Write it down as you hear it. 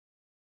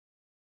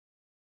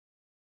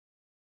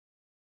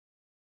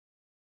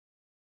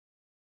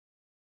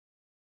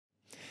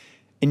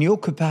In your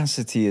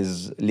capacity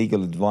as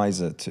legal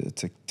advisor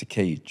to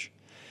Cage,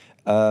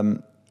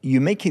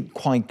 you make it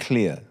quite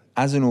clear,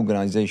 as an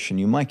organization,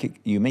 you make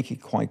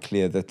it quite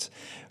clear that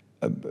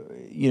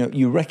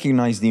you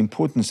recognize the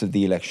importance of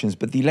the elections,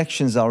 but the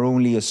elections are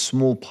only a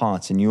small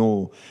part in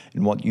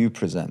what you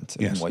present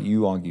and what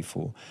you argue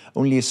for.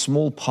 Only a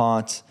small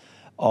part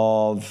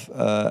of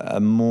a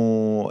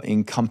more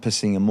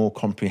encompassing, a more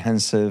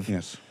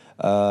comprehensive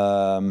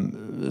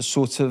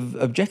sort of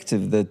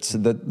objective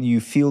that you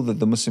feel that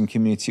the Muslim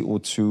community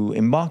ought to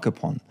embark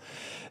upon.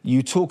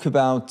 You talk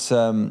about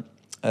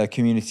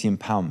community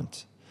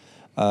empowerment.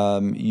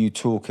 You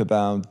talk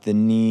about the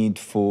need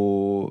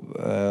for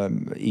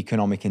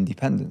economic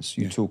independence.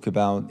 You talk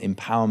about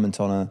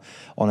empowerment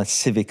on a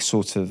civic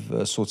sort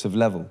of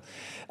level,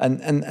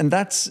 and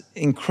that's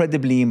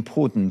incredibly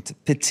important,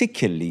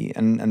 particularly.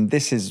 And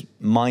this is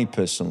my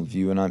personal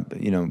view,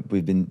 and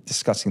we've been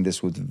discussing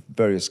this with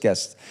various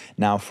guests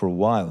now for a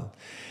while,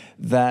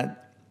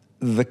 that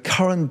the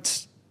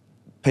current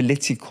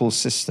political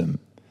system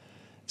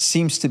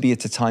seems to be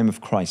at a time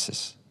of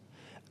crisis.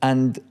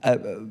 And,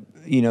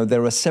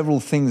 there are several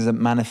things that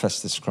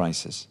manifest this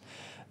crisis.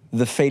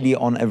 The failure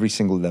on every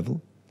single level.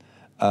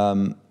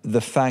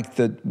 The fact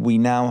that we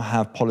now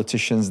have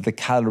politicians, the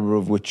caliber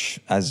of which,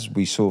 as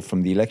we saw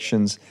from the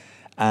elections,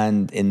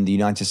 and in the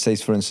United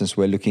States, for instance,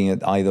 we're looking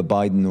at either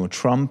Biden or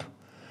Trump.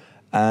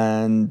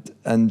 And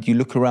you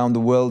look around the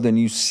world and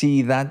you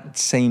see that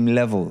same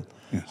level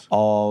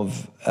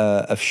of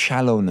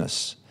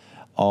shallowness,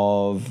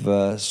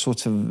 of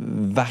sort of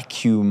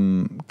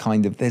vacuum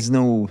kind of, there's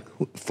no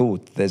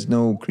thought, there's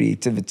no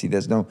creativity,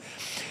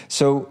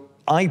 so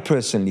I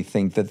personally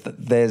think that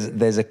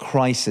there's a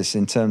crisis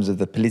in terms of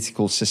the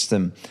political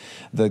system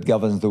that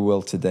governs the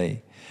world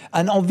today.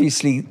 And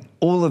obviously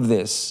all of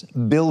this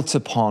built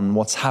upon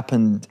what's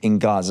happened in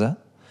Gaza,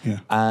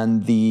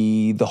 and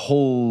the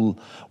whole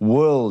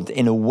world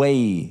in a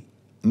way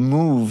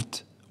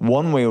moved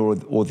one way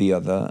or the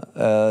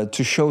other,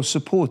 to show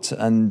support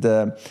and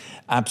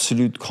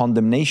absolute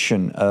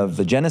condemnation of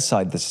the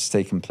genocide that has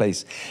taken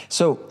place.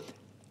 So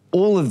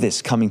all of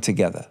this coming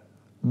together,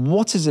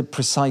 what is it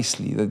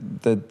precisely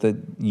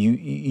that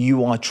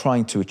you are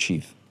trying to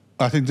achieve?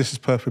 I think this is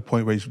a perfect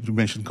point where you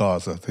mentioned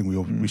Gaza. I think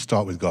we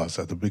start with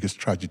Gaza, the biggest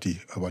tragedy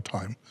of our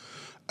time.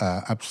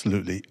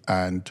 Absolutely.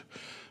 And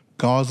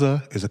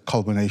Gaza is a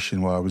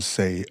culmination, where I would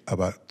say,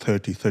 about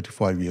 30,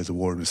 35 years of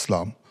war in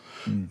Islam.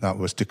 That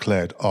was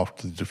declared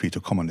after the defeat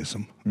of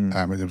communism.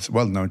 It was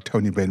well known.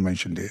 Tony Benn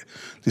mentioned it.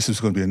 This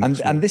is going to be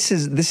and this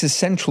is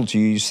central to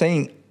you. You're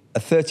saying a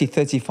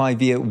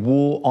 30-35 year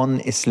war on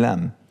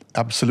Islam.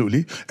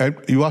 Absolutely.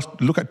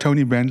 Look at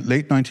Tony Benn,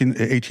 late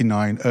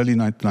 1989, early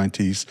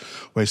 1990s,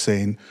 where he's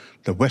saying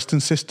the Western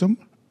system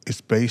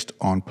is based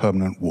on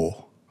permanent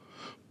war.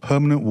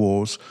 Permanent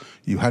wars.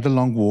 You had a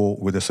long war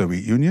with the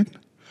Soviet Union.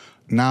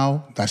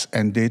 Now that's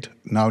ended.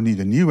 Now need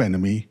a new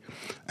enemy.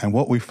 And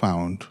what we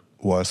found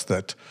was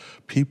that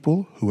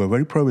people who were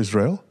very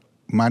pro-Israel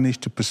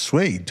managed to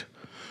persuade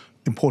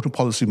important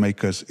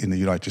policymakers in the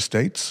United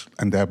States,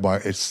 and thereby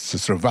its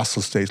sort of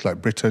vassal states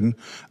like Britain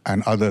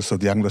and others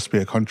of the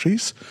Anglosphere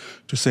countries,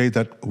 to say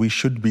that we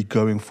should be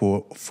going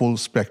for full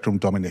spectrum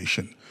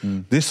domination.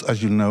 This,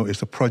 as you know,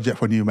 is a project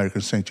for New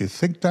American Century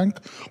think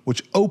tank,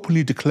 which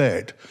openly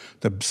declared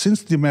that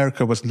since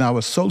America was now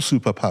a sole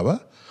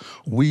superpower,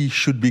 we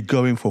should be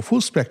going for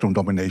full spectrum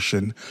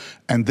domination.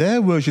 And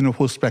their version of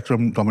full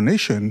spectrum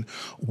domination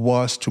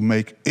was to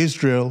make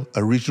Israel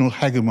a regional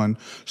hegemon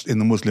in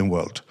the Muslim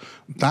world.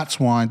 That's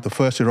why the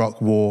first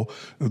Iraq war,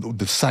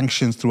 the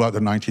sanctions throughout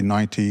the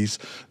 1990s,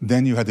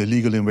 then you had the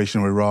illegal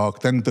invasion of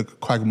Iraq, then the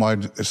quagmire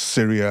of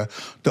Syria,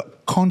 the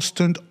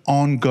constant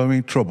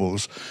ongoing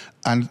troubles.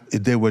 And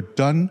they were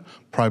done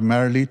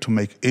primarily to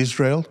make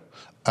Israel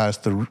as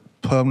the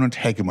permanent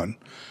hegemon.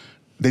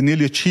 They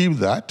nearly achieved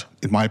that,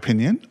 in my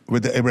opinion,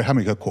 with the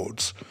Abrahamic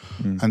Accords.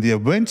 And the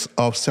events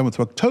of 7th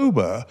of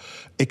October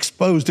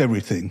exposed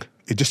everything.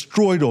 It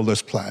destroyed all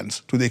those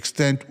plans to the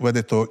extent where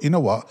they thought, you know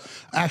what,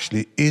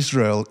 actually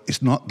Israel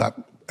is not that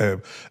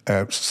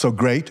so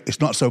great, it's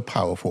not so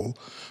powerful,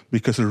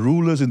 because the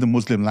rulers in the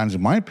Muslim lands,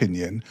 in my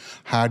opinion,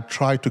 had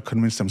tried to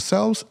convince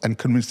themselves and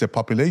convince their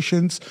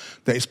populations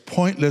that it's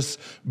pointless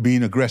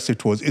being aggressive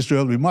towards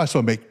Israel. We might as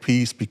well make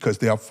peace because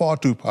they are far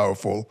too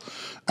powerful.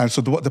 And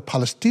so what the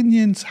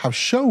Palestinians have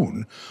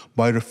shown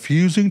by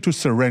refusing to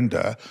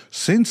surrender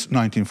since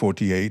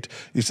 1948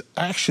 is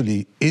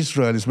actually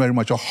Israel is very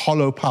much a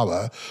hollow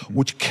power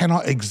which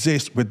cannot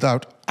exist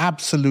without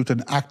absolute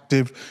and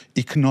active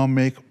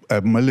economic,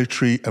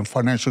 military and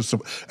financial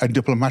and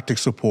diplomatic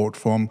support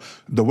from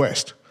the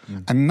West.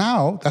 And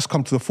now that's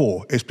come to the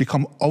fore. It's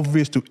become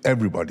obvious to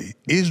everybody.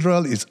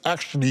 Israel is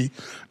actually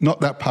not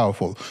that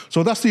powerful.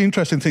 So that's the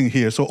interesting thing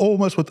here. So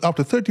almost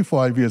after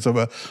 35 years of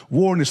a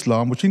war in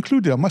Islam, which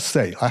included, I must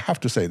say, I have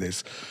to say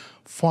this,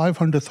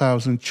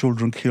 500,000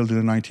 children killed in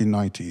the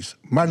 1990s.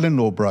 Madeleine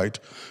Albright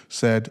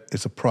said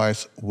it's a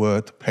price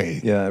worth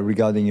paying. Yeah,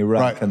 regarding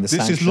Iraq and the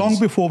sanctions. This is long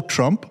before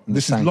Trump.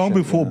 This is long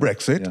before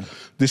Brexit. Yeah.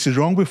 This is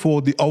long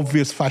before the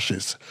obvious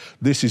fascists.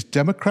 This is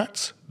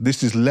Democrats.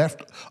 This is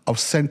left of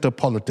center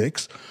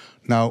politics.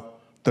 Now,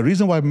 the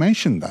reason why I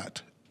mentioned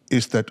that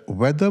is that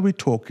whether we're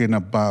talking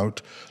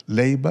about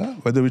Labour,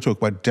 whether we're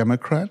talking about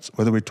Democrats,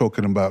 whether we're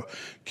talking about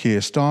Keir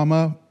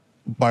Starmer,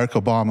 Barack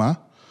Obama,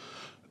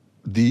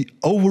 the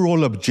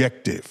overall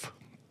objective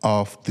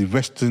of the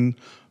Western,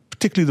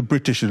 particularly the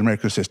British and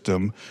American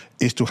system,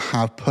 is to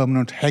have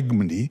permanent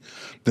hegemony,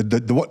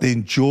 what they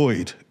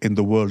enjoyed in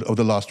the world over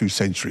the last few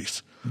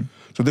centuries.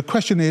 So the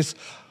question is,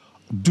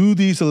 do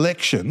these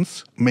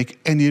elections make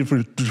any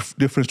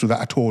difference to that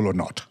at all or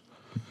not?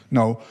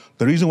 Now,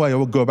 the reason why I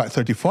will go back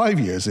 35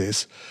 years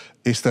is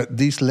that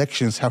these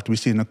elections have to be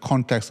seen in the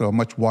context of a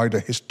much wider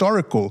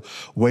historical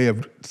way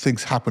of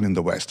things happen in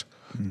the West.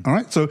 All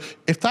right? So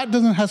if that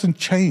hasn't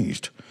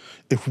changed,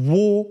 if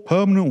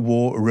permanent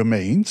war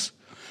remains,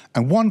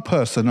 and one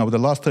person over the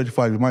last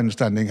 35 years, my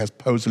understanding, has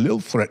posed a little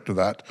threat to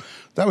that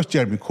was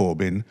Jeremy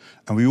Corbyn,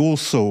 and we all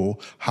saw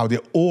how they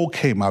all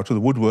came out of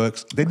the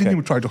woodworks. They didn't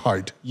even try to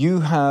hide.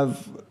 You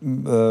have,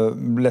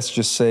 let's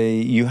just say,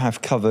 you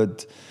have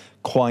covered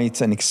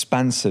quite an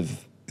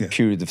expansive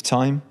period of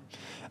time,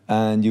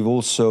 and you've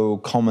also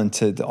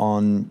commented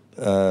on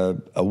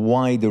a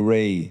wide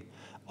array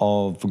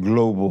of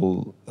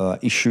global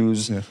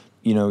issues. Yes.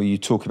 You know, you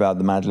talk about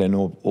the Madeleine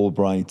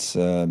Albright's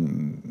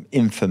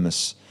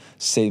infamous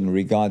statement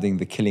regarding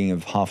the killing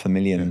of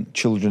 500,000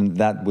 children.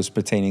 That was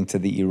pertaining to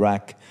the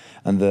Iraq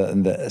and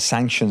the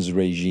sanctions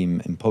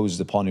regime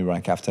imposed upon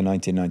Iraq after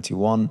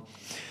 1991.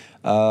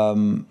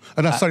 And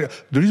I'm sorry,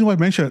 the reason why I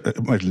mentioned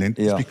Madeleine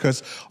is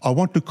because I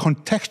want to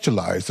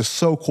contextualize the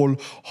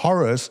so-called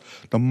horrors,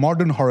 the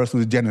modern horrors of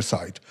the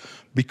genocide.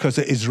 Because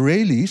the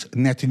Israelis,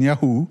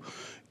 Netanyahu,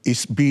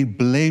 is being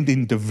blamed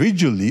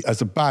individually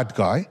as a bad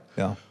guy.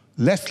 Yeah.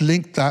 Let's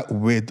link that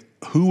with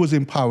who was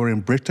in power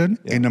in Britain,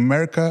 in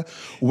America,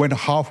 when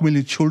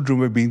 500,000 children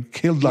were being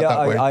killed like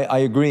that way. I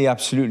agree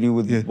absolutely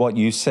with what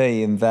you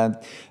say, in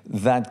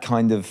that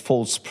kind of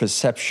false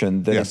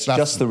perception that it's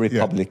just the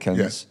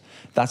Republicans.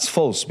 That's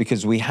false,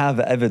 because we have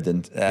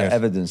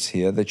evidence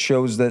here that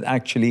shows that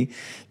actually,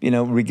 you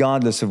know,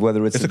 regardless of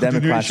whether it's the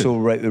Democrats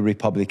or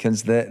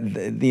Republicans,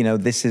 you know,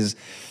 this is,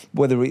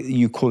 whether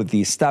you call it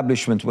the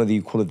establishment, whether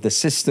you call it the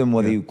system,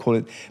 whether you call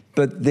it,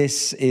 but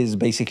this is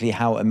basically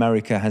how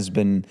America has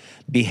been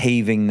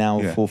behaving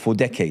now for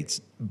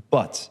decades.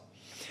 But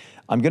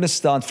I'm going to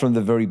start from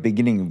the very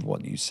beginning of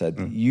what you said.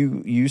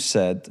 You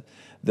said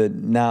that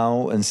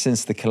now, and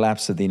since the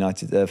collapse of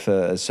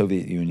the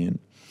Soviet Union,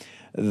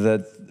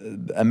 that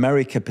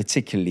America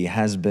particularly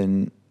has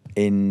been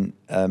in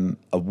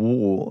a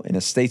war, in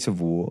a state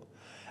of war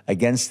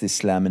against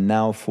Islam, and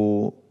now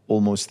for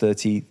almost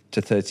 30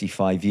 to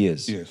 35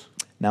 years. Yes.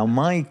 Now,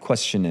 my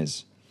question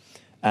is,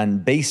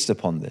 and based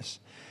upon this,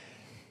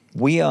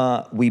 we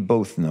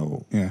both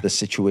know the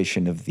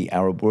situation of the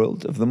Arab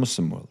world, of the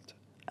Muslim world,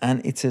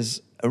 and it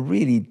is a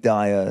really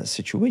dire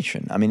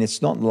situation. I mean,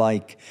 it's not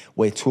like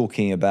we're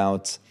talking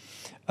about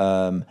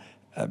 2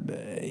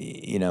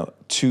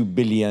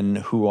 billion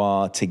who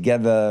are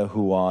together,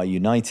 who are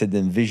united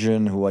in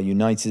vision, who are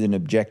united in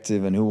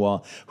objective, and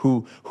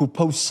who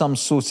pose some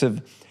sort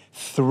of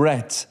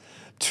threat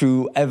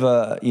to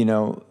ever, you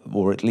know,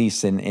 or at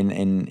least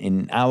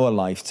in our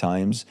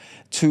lifetimes,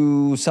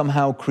 to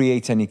somehow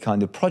create any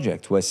kind of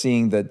project. We're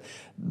seeing that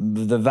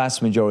the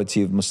vast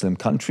majority of Muslim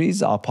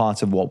countries are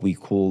part of what we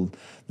call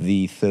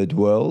the third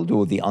world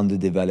or the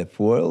underdeveloped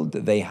world.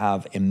 They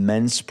have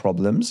immense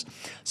problems,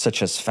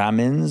 such as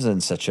famines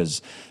and such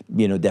as,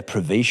 you know,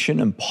 deprivation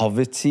and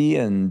poverty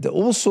and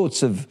all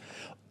sorts of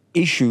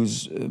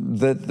issues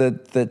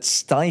that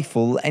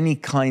stifle any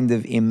kind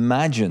of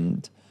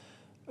imagined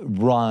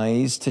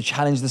rise to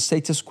challenge the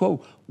status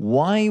quo.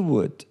 Why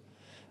would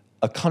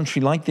a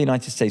country like the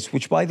United States,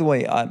 which, by the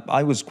way,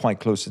 I was quite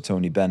close to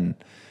Tony Benn,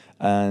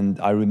 and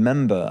I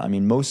remember, I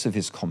mean, most of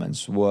his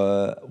comments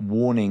were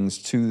warnings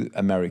to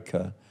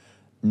America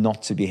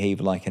not to behave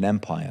like an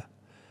empire.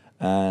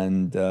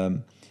 And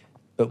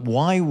but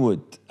why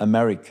would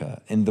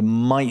America, in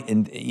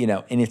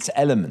its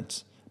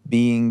element,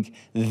 being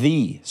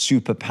the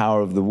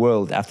superpower of the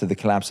world after the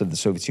collapse of the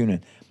Soviet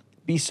Union,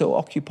 be so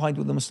occupied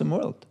with the Muslim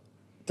world?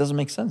 It doesn't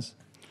make sense.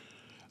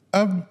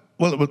 Well,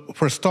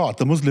 for a start,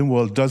 the Muslim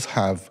world does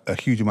have a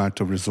huge amount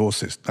of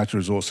resources, natural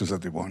resources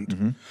that they want.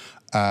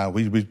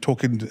 We've been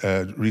talking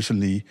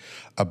recently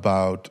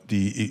about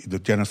the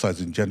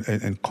genocides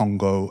in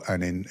Congo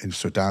and in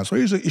Sudan. So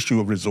here's an issue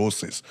of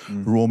resources,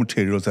 raw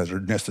materials that are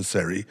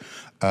necessary.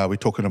 We're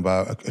talking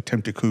about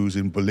attempted coups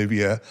in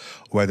Bolivia,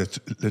 where the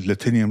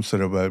platinum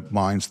sort of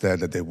mines there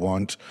that they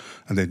want,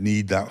 and they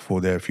need that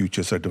for their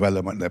future sort of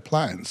development and their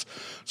plans.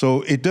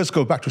 So it does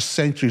go back to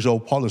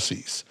centuries-old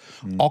policies.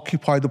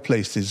 Occupy the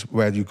places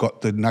where you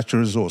got the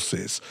natural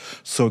resources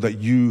so that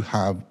you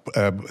have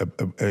a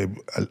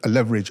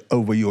leverage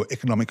over your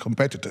economic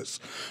competitors.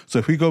 So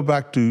if we go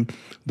back to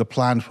the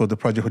plan for the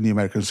Project for the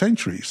American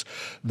Centuries,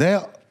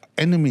 their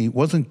enemy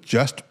wasn't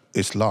just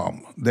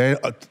Islam.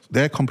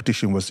 Their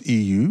competition was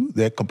EU,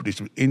 their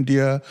competition was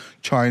India,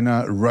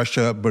 China,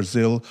 Russia,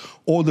 Brazil,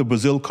 all the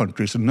Brazil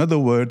countries. In other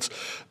words,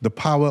 the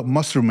power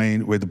must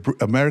remain with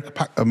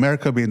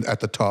America being at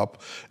the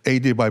top,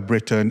 aided by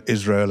Britain,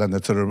 Israel, and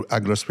the sort of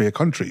Anglosphere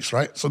countries,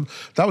 right? So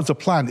that was the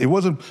plan. It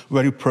wasn't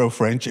very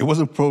pro-French, it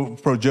wasn't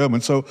pro-German.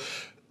 So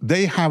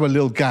they have a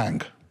little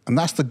gang. And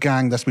that's the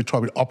gang that's we try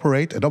to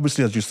operate. And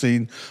obviously, as you've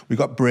seen, we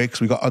got BRICS,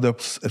 we got other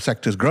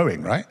sectors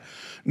growing, right?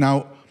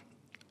 Now,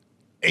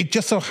 it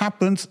just so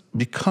happens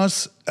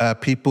because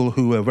people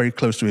who were very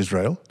close to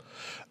Israel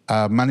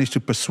managed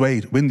to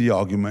win the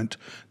argument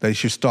that it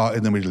should start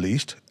in the Middle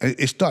East.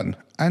 It's done.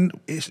 And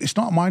it's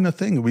not a minor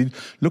thing. We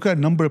look at a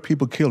number of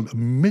people killed,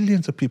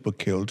 millions of people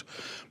killed,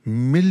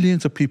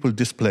 millions of people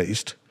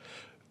displaced.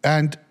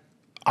 And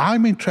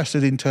I'm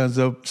interested in terms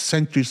of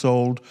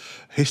centuries-old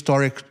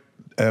historic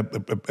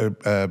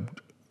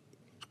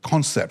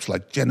concepts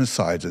like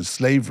genocides and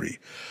slavery.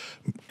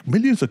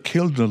 Millions are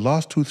killed in the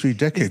last 2-3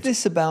 decades.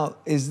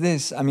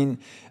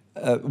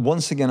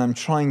 Once again, I'm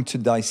trying to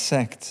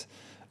dissect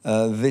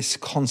this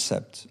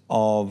concept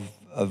of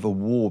a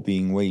war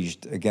being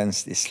waged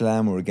against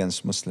Islam or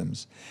against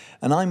Muslims.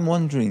 And I'm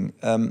wondering,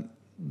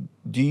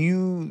 do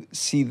you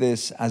see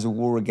this as a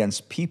war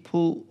against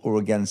people or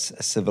against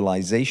a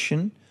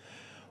civilization?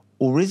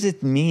 Or is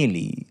it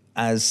merely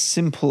as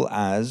simple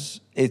as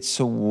it's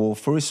a war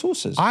for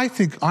resources?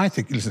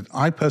 Listen,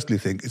 I personally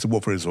think it's a war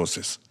for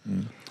resources.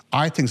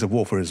 I think it's a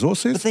war for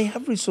resources. But they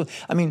have resources.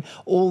 I mean,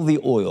 all the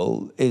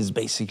oil is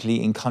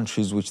basically in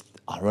countries which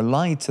are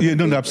allied to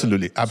them.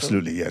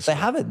 Absolutely, yes. They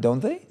have it,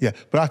 don't they? Yeah,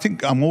 but I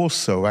think I'm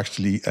also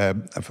actually a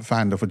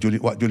fan of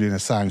what Julian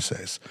Assange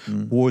says.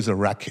 War is a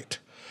racket.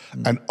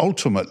 And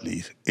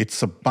ultimately,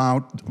 it's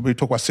about, we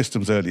talked about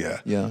systems earlier,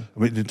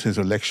 in terms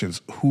of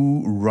elections,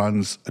 who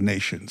runs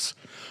nations.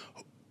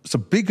 So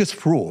the biggest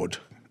fraud,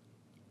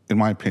 in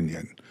my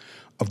opinion,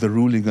 of the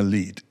ruling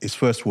elite is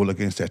first of all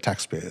against their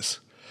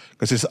taxpayers.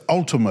 Because it's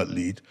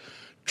ultimately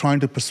trying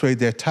to persuade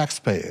their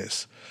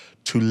taxpayers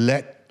to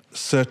let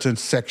certain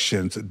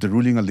sections, the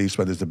ruling elites,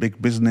 whether it's a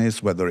big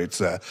business, whether it's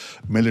a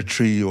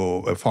military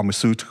or a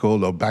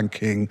pharmaceutical or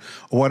banking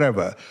or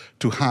whatever,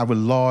 to have a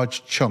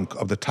large chunk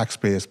of the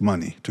taxpayers'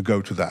 money to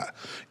go to that.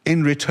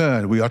 In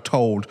return, we are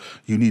told,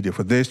 you need it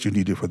for this, you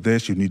need it for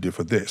this, you need it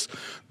for this.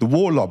 The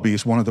war lobby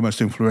is one of the most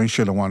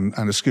influential ones,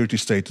 and the security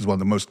state is one of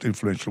the most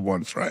influential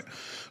ones, right?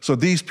 So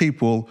these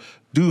people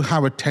do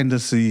have a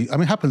tendency,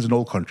 it happens in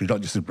all countries,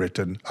 not just in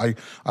Britain. I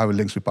have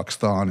links with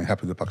Pakistan, it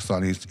happens with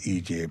Pakistanis,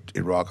 Egypt,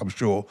 Iraq, I'm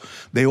sure.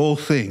 They all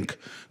think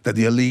that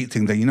the elite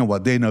think that, you know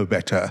what, they know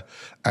better,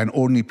 and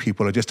ordinary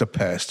people are just a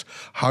pest.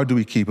 How do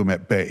we keep them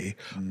at bay?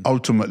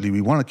 Ultimately,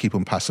 we want to keep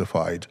them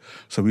pacified.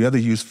 So we either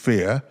use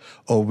fear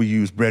or we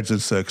use breads and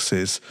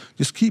circuses.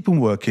 Just keep them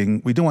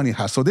working. We don't want any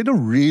hassle. They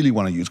don't really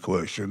want to use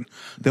coercion.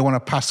 They want a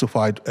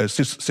pacified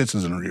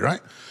citizenry,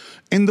 right?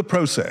 In the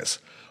process,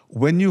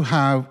 when you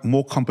have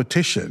more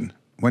competition,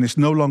 when it's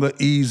no longer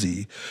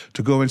easy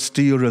to go and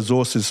steal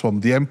resources from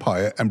the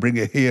empire and bring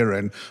it here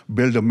and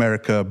build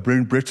America,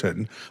 bring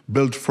Britain,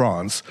 build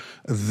France,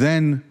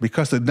 then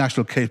because the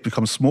national case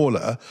becomes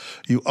smaller,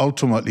 you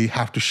ultimately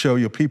have to show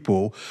your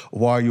people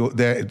why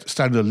their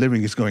standard of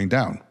living is going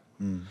down.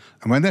 And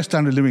when their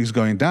standard of living is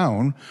going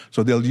down,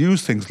 so they'll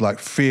use things like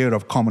fear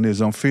of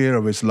communism, fear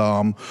of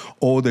Islam,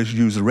 or they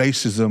use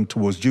racism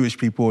towards Jewish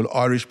people,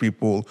 Irish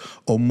people,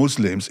 or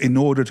Muslims in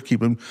order to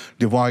keep them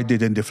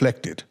divided and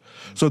deflected.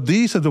 So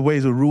these are the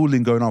ways of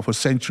ruling going on for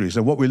centuries.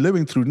 And what we're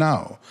living through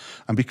now,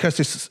 and because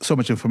there's so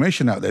much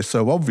information out there,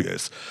 so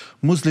obvious,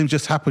 Muslims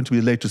just happen to be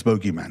the latest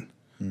bogeyman,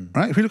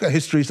 right? If you look at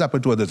history, it's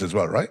happened to others as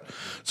well, right?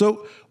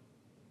 So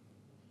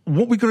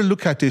what we're going to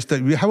look at is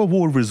that we have a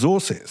war of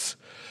resources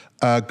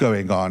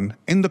going on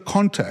in the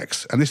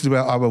context, and this is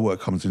where our work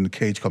comes in, the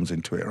cage comes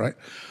into it, right?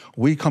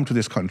 We come to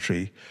this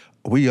country,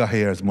 we are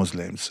here as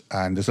Muslims,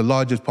 and there's the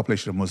largest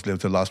population of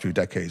Muslims in the last few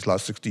decades,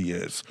 last 60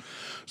 years.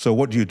 So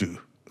what do?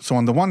 So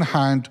on the one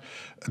hand,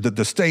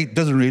 the state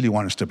doesn't really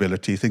want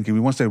instability, thinking we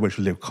want everybody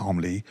to live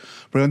calmly.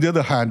 But on the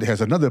other hand, it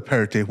has another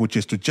imperative, which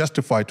is to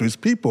justify to its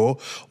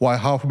people why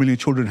 500,000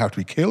 children have to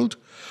be killed,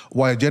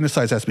 why a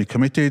genocide has to be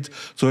committed,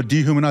 so a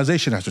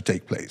dehumanization has to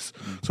take place.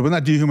 So when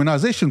that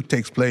dehumanization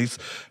takes place,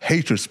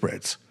 hatred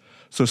spreads.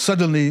 So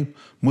suddenly,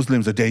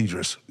 Muslims are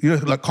dangerous. You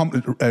know, like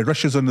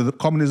Russia's under the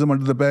communism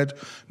under the bed,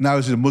 now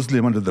it's a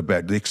Muslim under the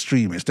bed, the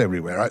extremist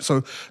everywhere, right?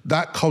 So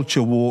that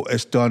culture war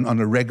is done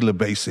on a regular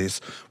basis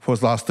for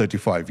the last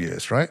 35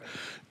 years, right?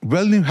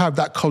 When you have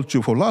that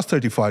culture for the last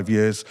 35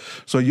 years,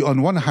 so you,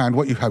 on one hand,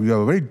 what you have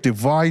a very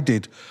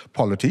divided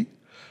polity,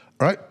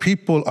 right?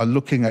 People are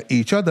looking at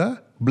each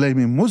other,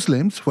 blaming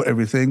Muslims for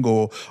everything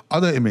or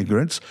other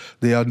immigrants.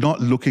 They are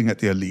not looking at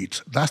the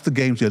elites. That's the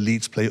games the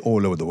elites play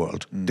all over the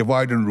world.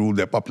 Divide and rule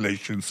their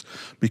populations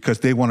because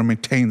they want to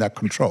maintain that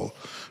control.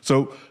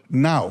 So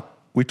now,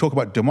 we talk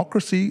about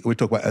democracy, we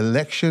talk about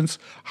elections.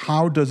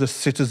 How does a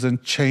citizen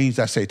change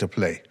that state of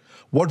play?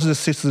 What does a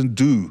citizen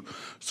do?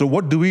 So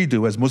what do we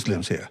do as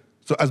Muslims here?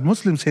 So as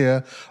Muslims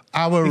here,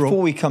 our...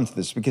 Before we come to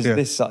this, because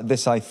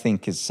this I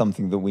think is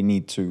something that we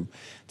need to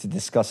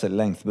discuss at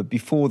length. But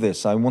before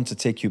this, I want to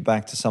take you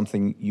back to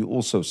something you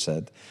also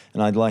said,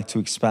 and I'd like to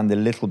expand a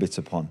little bit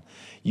upon.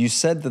 You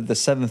said that the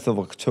 7th of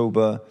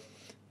October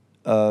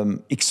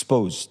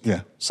exposed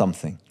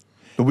something.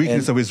 The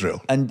weakness of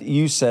Israel. And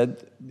you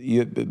said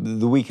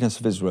the weakness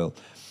of Israel.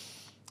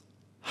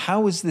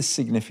 How is this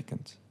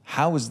significant?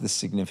 How is this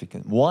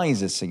significant? Why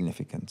is it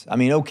significant? I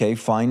mean, okay,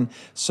 fine.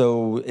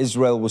 So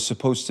Israel was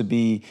supposed to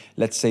be,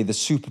 let's say, the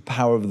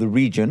superpower of the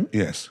region.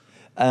 Yes.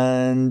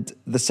 And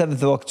the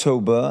 7th of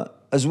October,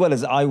 as well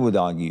as, I would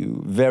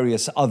argue,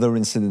 various other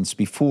incidents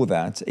before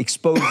that,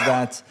 exposed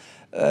that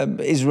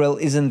Israel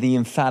isn't the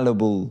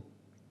infallible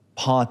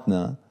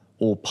partner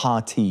or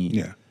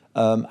party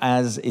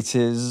as it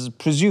is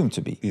presumed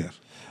to be. Yes.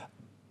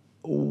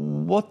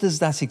 What does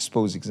that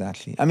expose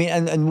exactly? I mean,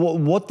 and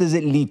what does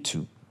it lead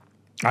to?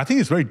 I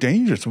think it's very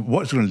dangerous.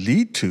 What it's going to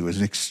lead to is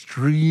an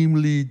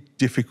extremely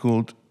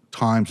difficult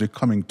times we're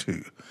coming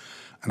to.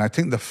 And I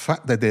think the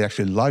fact that they're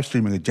actually live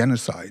streaming a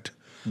genocide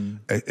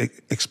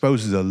it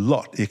exposes a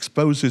lot. It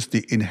exposes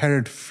the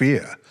inherent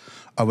fear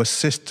of a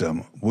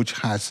system which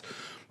has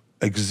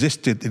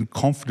existed in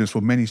confidence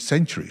for many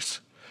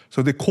centuries.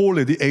 So they call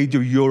it the Age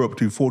of Europe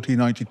between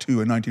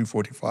 1492 and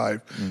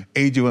 1945,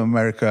 Age of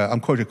America,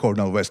 I'm quoting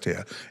Cornel West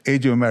here,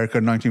 Age of America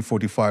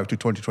 1945 to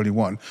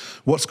 2021.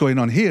 What's going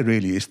on here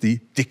really is the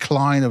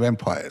decline of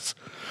empires.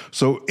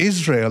 So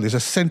Israel is a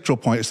central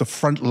point, it's the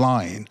front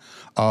line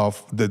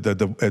of the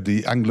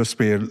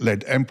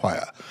Anglosphere-led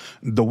empire.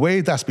 The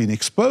way that's been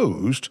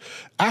exposed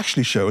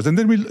actually shows, and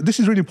then this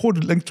is really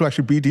important linked to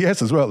actually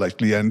BDS as well,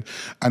 actually, and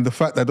the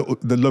fact that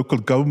the local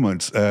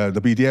governments,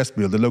 the BDS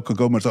bill, the local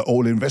governments are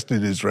all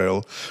invested in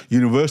Israel,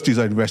 universities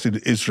are invested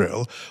in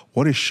Israel.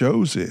 What it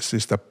shows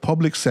is the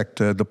public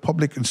sector, the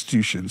public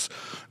institutions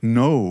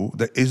know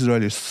that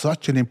Israel is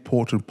such an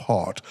important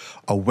part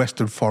of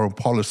Western foreign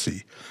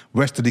policy,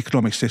 Western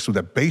economic system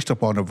that based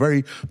upon a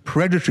very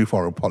predatory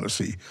foreign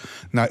policy.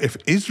 Now, if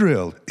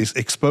Israel is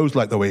exposed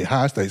like the way it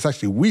has, that it's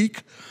actually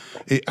weak,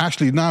 it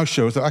actually now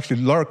shows that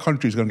actually a lot of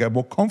countries are going to get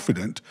more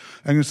confident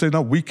and going to say,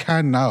 no, we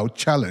can now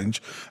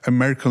challenge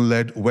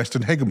American-led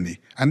Western hegemony.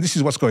 And this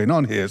is what's going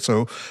on here.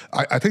 So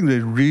I think they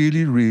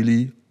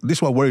really, this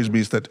is what worries me,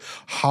 is that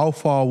how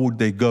far would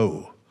they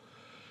go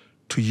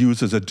to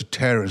use as a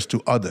deterrence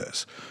to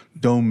others?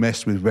 Don't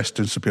mess with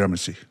Western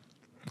supremacy.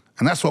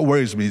 And that's what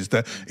worries me, is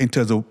that in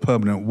terms of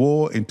permanent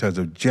war, in terms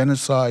of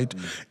genocide,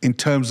 in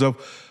terms of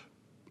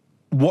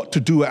what to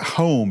do at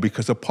home,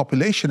 because the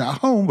population at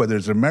home, whether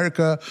it's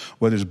America,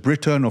 whether it's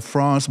Britain or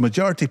France,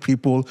 majority of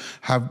people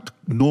have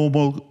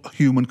normal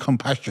human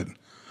compassion,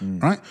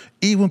 right?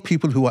 Even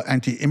people who are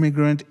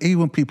anti-immigrant,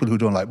 even people who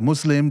don't like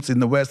Muslims in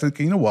the West,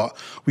 thinking, you know what,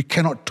 we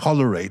cannot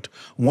tolerate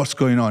what's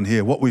going on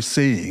here, what we're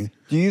seeing.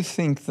 Do you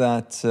think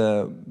that,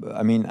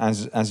 I mean,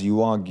 as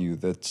you argue,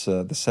 that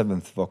the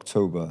 7th of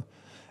October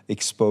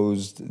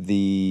exposed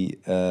the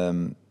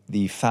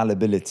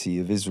fallibility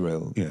of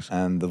Israel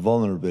and the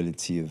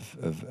vulnerability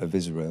of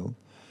Israel,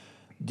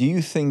 do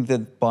you think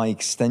that by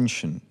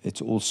extension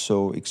it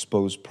also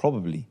exposed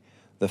probably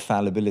the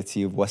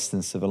fallibility of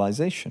Western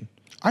civilization?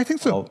 I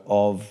think so.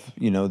 Of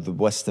you know, the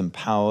Western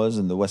powers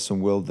and the Western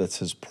world that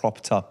has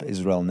propped up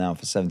Israel now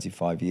for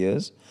 75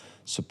 years,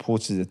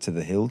 supported it to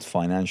the hilt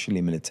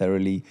financially,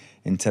 militarily,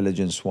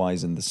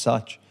 intelligence-wise, and the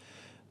such.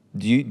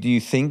 Do you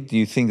think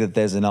that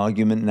there's an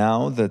argument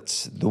now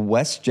that the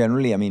West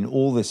generally, I mean,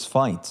 all this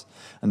fight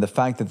and the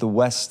fact that the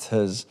West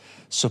has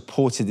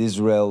supported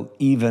Israel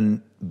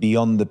even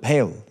beyond the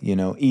pale, you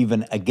know,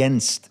 even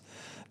against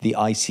the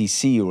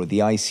ICC or the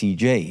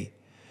ICJ,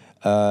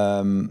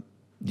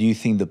 do you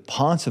think that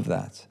part of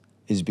that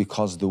is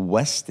because the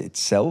West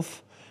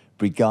itself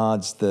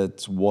regards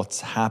that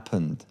what's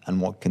happened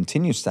and what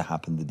continues to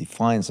happen, the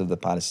defiance of the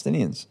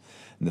Palestinians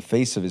in the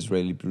face of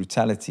Israeli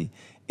brutality,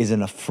 is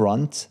an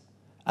affront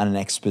and an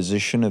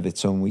exposition of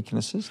its own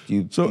weaknesses?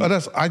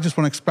 Anas, I just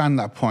want to expand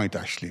that point,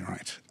 actually,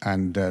 right,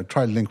 and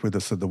try to link with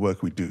us to the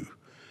work we do.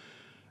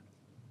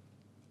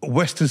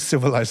 Western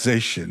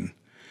civilization,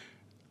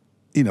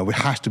 you know, it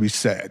has to be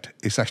said,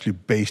 it's actually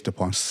based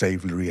upon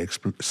slavery,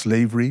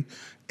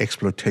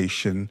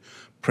 exploitation,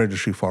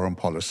 predatory foreign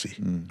policy.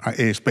 Right?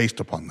 It is based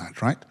upon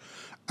that, right?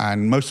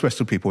 And most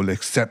Western people will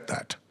accept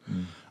that.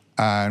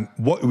 And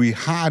what we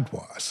had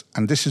was,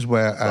 and this is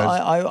where...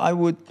 I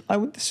would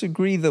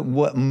disagree that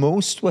what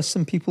most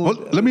Western people...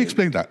 Well, let me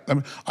explain that.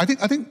 I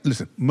think,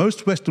 listen,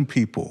 most Western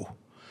people,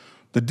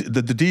 the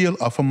deal,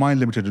 from my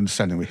limited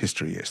understanding with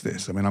history, is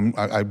this. I mean,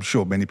 I'm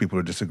sure many people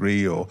will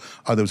disagree, or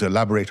others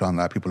elaborate on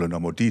that, people who know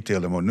more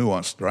detail and more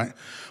nuanced, right?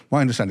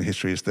 My understanding of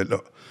history is that,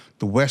 look,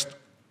 the West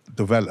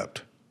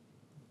developed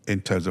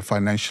in terms of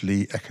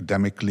financially,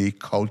 academically,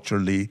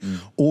 culturally,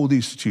 all the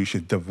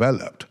institutions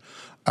developed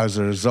as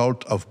a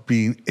result of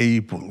being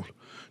able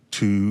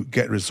to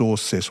get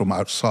resources from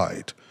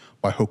outside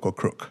by hook or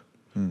crook.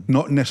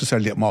 not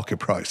necessarily at market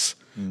price,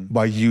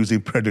 by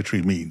using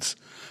predatory means.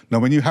 Now,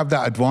 when you have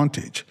that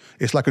advantage,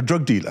 it's like a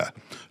drug dealer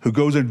who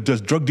goes and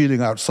does drug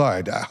dealing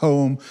outside, at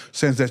home,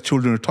 sends their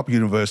children to top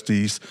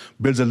universities,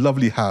 builds a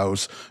lovely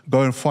house,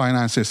 goes and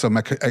finances some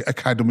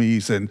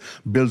academies and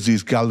builds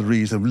these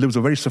galleries and lives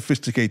a very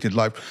sophisticated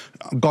life.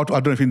 I don't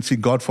know if you've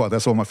seen Godfather,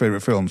 that's one of my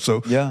favorite films.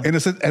 So in a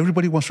sense,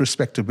 everybody wants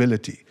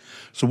respectability.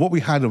 So what we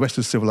had in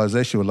Western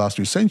civilization over the last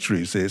few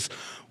centuries is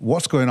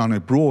what's going on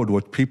abroad,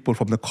 what people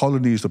from the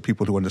colonies, the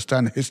people who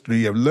understand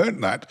history have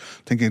learned that,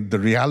 thinking the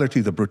reality,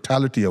 the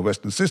brutality of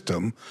Western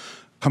system,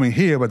 coming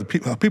here where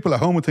the people at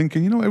home are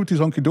thinking,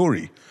 everything's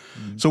hunky-dory.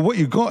 So what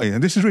you got here,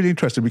 and this is really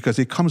interesting because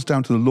it comes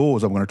down to the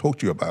laws I'm going to talk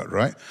to you about,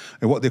 right?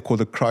 And what they call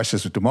the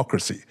crisis of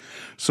democracy.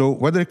 So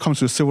whether it comes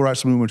to the civil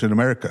rights movement in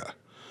America,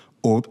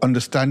 or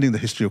understanding the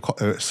history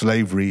of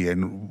slavery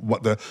and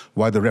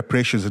why the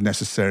reparations are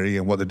necessary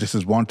and what the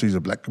disadvantages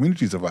of black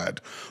communities have had,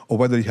 or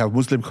whether you have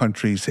Muslim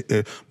countries,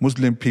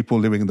 Muslim people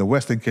living in the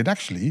West thinking,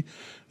 actually,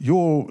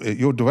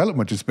 your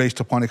development is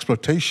based upon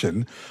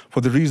exploitation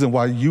for the reason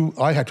why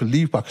I had to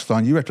leave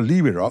Pakistan, you had to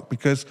leave Iraq,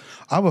 because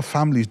our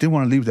families didn't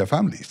want to leave their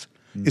families.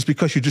 It's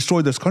because you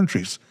destroyed those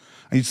countries.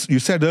 And you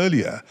said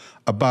earlier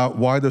about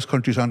why those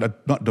countries are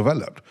not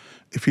developed.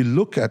 If you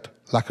look at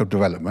lack of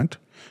development,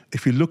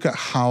 if you look at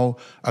how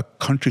a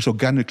country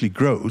organically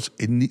grows,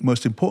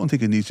 most important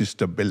thing it needs is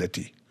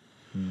stability.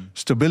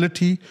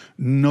 Stability,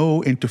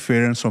 no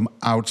interference from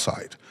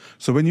outside.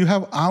 So when you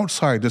have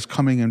outsiders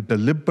coming and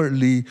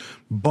deliberately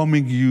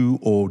bombing you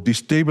or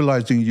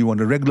destabilizing you on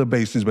a regular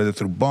basis, whether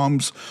through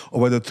bombs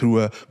or whether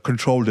through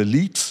controlled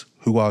elites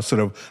who are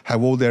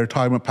have all their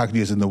retirement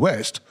packages in the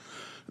West,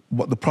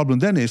 what the problem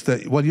then is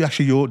that,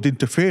 you're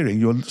interfering,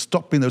 you're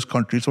stopping those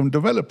countries from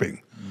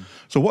developing.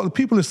 So what the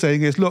people are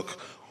saying is, look,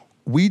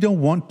 we don't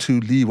want to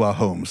leave our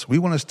homes. We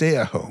want to stay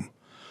at home.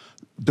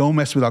 Don't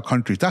mess with our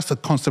countries. That's the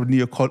concept of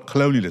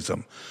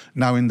neo-colonialism.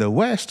 Now, in the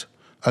West,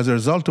 as a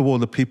result of all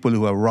the people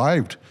who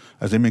arrived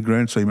as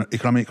immigrants or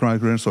economic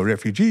migrants or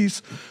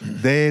refugees,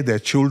 their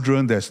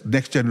children, their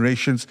next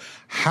generations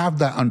have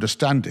that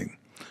understanding.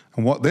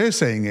 And what they're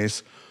saying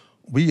is,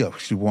 we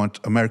actually want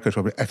America to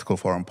have an ethical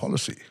foreign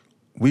policy.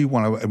 We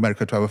want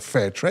America to have a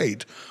fair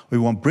trade. We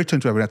want Britain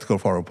to have an ethical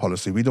foreign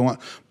policy. We don't want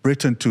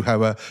Britain to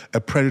have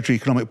a predatory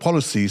economic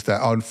policies that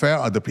are unfair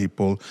to other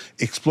people,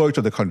 exploit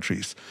other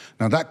countries.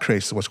 Now that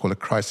creates what's called a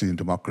crisis in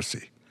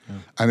democracy.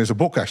 And there's a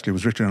book actually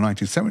was written in the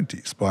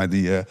 1970s by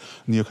the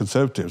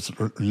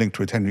neoconservatives linked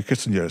with Henry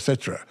Kissinger,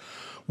 etc.,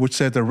 which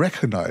said they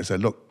recognized that,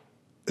 look,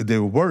 they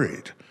were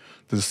worried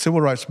that the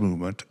civil rights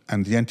movement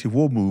and the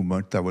anti-war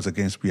movement that was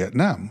against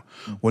Vietnam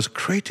was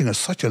creating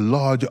such a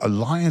large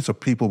alliance of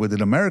people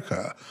within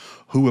America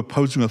who were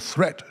posing a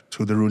threat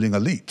to the ruling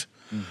elite.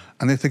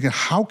 And they're thinking,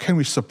 how can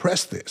we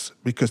suppress this?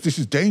 Because this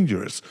is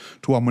dangerous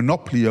to our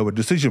monopoly over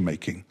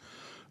decision-making.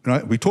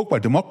 Right? We talk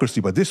about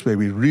democracy, but this way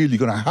we're really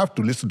going to have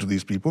to listen to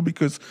these people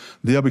because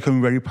they are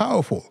becoming very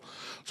powerful.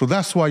 So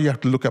that's why you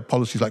have to look at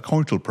policies like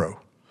COINTELPRO.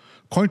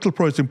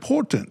 COINTELPRO is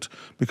important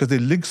because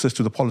it links us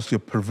to the policy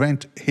of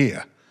prevent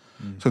here.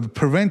 So the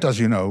prevent, as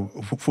you know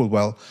full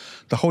well,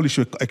 the whole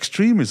issue of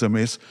extremism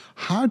is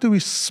how do we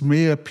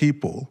smear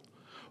people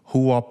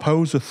who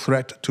pose a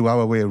threat to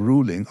our way of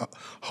ruling,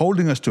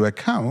 holding us to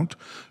account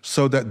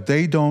so that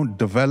they don't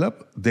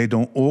develop, they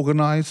don't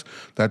organize,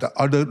 that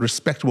other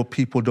respectable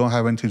people don't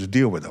have anything to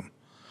deal with them.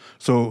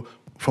 So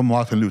from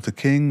Martin Luther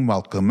King,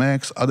 Malcolm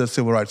X, other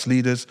civil rights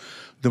leaders,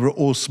 they were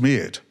all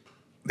smeared.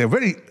 They're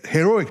very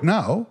heroic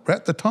now, but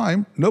at the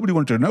time, nobody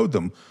wanted to know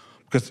them.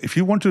 Because if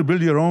you want to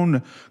build your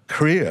own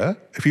career,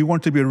 if you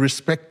want to be a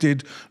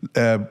respected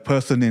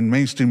person in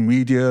mainstream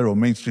media or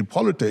mainstream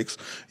politics,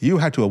 you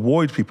had to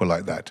avoid people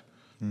like that,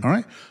 all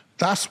right?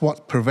 That's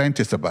what prevent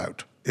is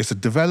about. It's a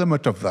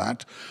development of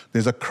that.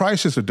 There's a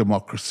crisis of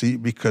democracy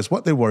because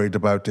what they're worried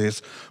about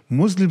is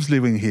Muslims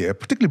living here,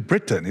 particularly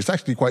Britain, it's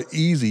actually quite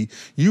easy.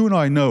 You and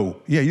I know,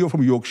 you're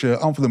from Yorkshire,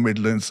 I'm from the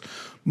Midlands.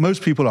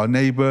 Most people are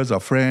neighbours, are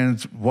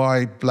friends,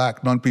 white,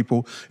 black,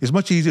 non-people. It's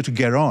much easier to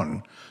get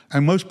on.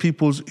 And most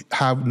people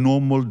have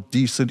normal,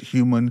 decent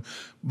human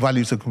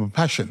values of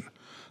compassion.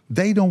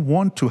 They don't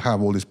want to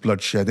have all this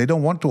bloodshed. They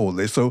don't want all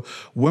this. So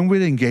when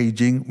we're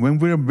engaging, when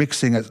we're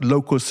mixing at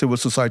local civil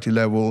society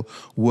level,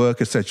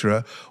 work,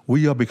 etc.,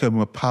 we are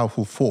becoming a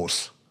powerful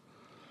force.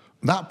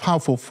 That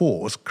powerful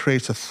force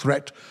creates a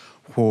threat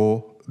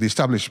for the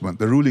establishment,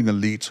 the ruling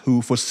elites,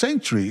 who for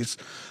centuries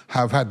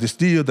have had this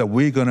deal that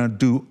we're going to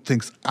do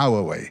things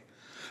our way.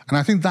 And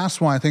I think that's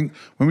why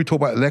when we talk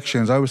about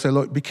elections, I always say,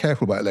 look, be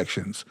careful about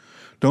elections.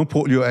 Don't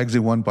put your eggs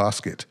in one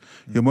basket.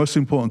 Your most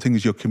important thing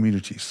is your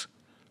communities.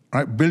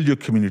 Right? Build your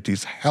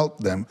communities, help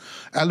them,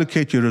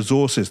 allocate your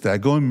resources there,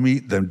 go and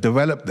meet them,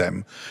 develop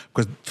them.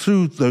 Because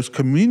through those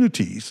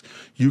communities,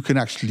 you can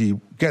actually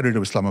get rid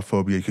of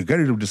Islamophobia, you can get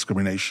rid of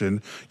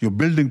discrimination, you're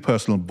building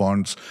personal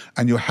bonds,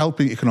 and you're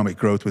helping economic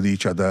growth with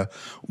each other,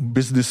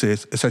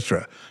 businesses,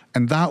 etc.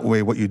 And that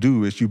way, what you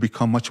do is you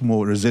become much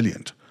more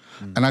resilient.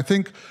 And I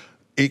think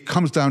it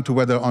comes down to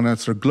whether on a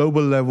sort of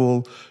global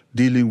level,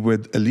 dealing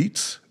with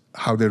elites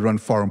how they run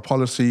foreign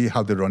policy,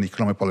 how they run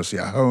economic policy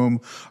at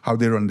home, how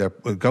they run their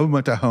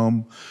government at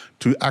home,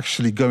 to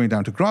actually going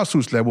down to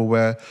grassroots level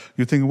where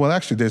you think, well,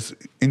 actually, there's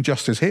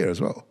injustice here as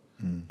well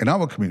in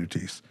our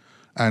communities.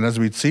 And as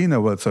we've seen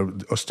over sort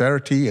of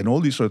austerity and all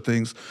these sort of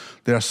things,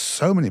 there are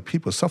so many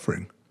people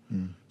suffering.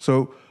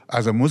 So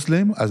as a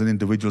Muslim, as an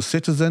individual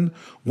citizen,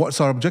 what's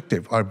our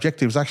objective? Our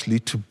objective is actually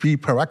to be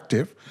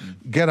proactive,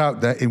 get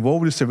out there,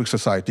 involved with civic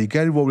society,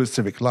 get involved with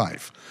civic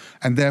life.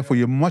 And therefore,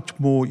 you're a much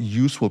more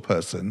useful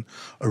person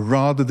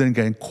rather than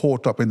getting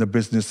caught up in the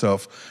business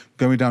of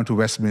going down to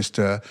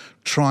Westminster,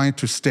 trying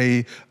to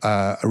stay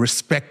a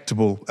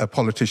respectable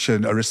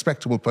politician, a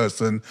respectable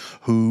person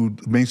who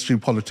mainstream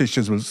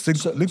politicians will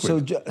link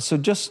with. So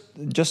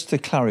just to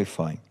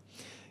clarify,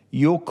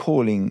 you're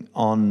calling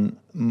on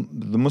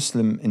the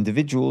Muslim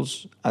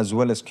individuals as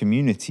well as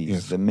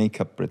communities that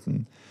make up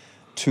Britain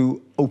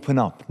to open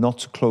up, not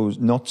to close,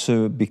 not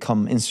to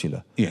become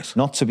insular,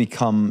 not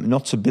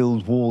to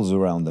build walls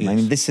around them. I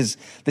mean, this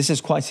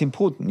is quite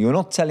important. You're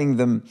not telling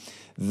them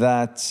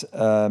that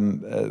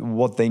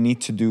what they need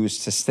to do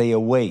is to stay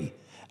away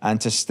and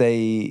to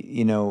stay,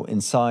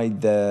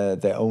 inside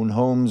their own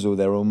homes or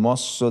their own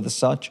mosques or the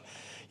such.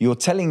 You're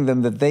telling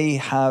them that they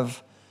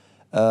have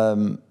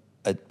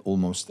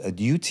almost a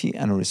duty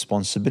and a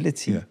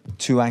responsibility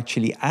to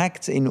actually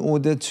act in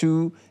order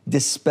to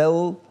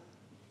dispel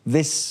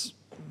this,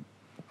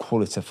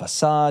 call it a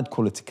facade,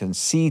 call it a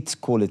conceit,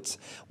 call it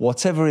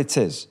whatever it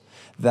is,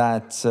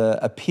 that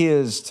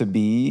appears to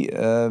be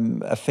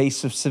a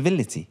face of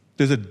civility.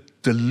 There's a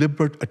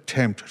deliberate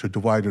attempt to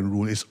divide and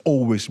rule. It's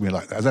always been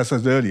like that. As I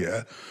said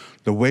earlier,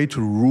 the way to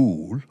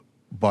rule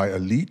by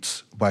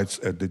elites, by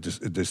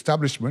the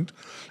establishment,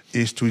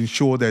 is to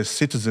ensure their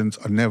citizens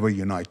are never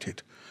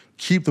united.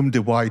 Keep them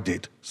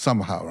divided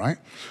somehow, right?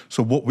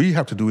 So what we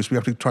have to do is we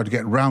have to try to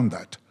get around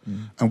that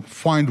and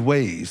find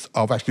ways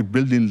of actually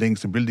building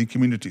links and building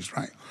communities,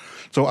 right?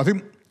 So I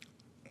think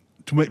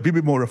to be a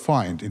bit more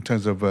refined in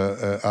terms of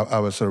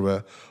our sort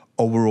of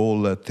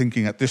overall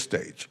thinking at this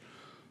stage,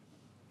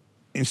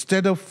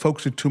 instead of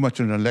focusing too much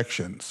on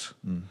elections,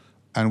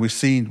 and we've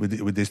seen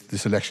with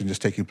this election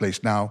just taking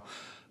place now,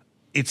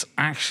 it's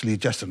actually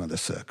just another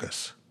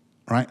circus,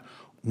 right?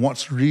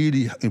 What's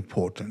really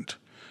important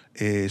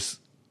is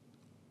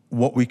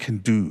what we can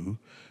do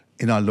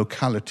in our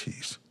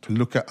localities to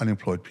look at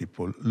unemployed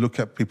people, look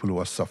at people who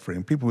are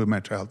suffering, people with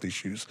mental health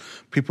issues,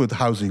 people with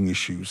housing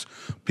issues,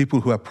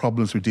 people who have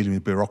problems with dealing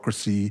with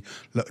bureaucracy,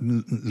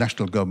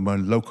 national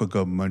government, local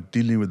government,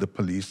 dealing with the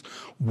police.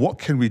 What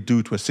can we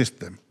do to assist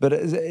them? But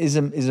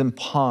isn't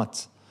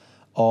part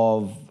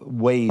of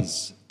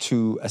ways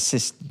to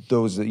assist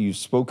those that you've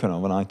spoken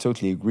of, and I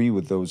totally agree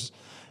with those,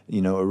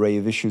 array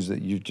of issues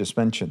that you just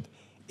mentioned,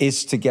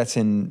 is to get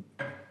in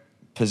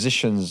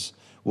positions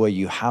where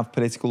you have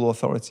political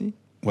authority?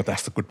 Well,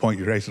 that's the good point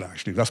you raised,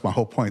 actually. That's my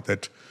whole point,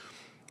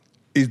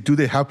 do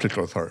they have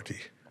political authority?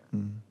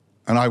 And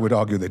I would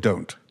argue they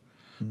don't.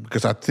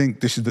 Because I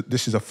think this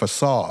is a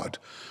facade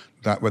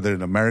that whether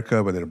in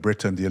America, whether in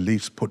Britain, the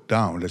elites put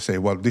down. They say,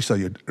 well, these are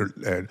your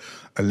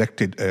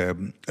elected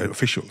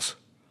officials,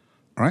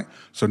 right?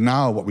 So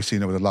now what we've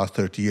seen over the last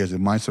 30 years,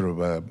 in my sort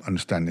of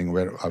understanding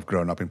where I've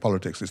grown up in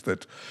politics, is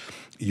that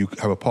you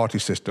have a party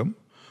system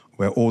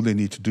where all they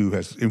need to do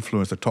is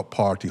influence the top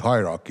party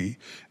hierarchy.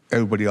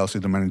 Everybody else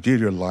in the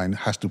managerial line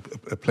has to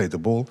play the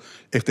ball.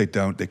 If they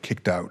don't, they're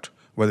kicked out.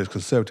 Whether it's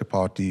Conservative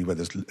Party,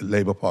 whether it's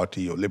Labour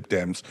Party or Lib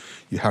Dems,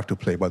 you have to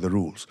play by the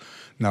rules.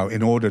 Now,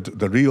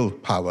 the real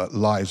power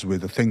lies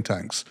with the think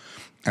tanks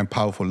and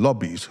powerful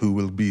lobbies who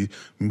will be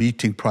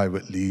meeting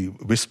privately,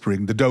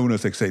 whispering. The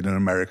donors, they say in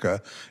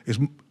America,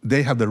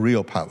 they have the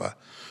real power.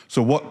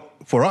 So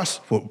for us,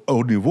 for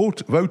ordinary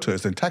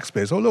voters and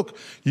taxpayers, look,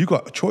 you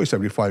got a choice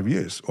every 5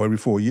 years or every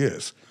 4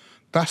 years.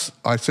 That's,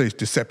 I say, is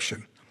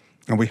deception.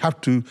 And we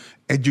have to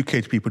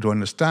educate people to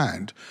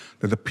understand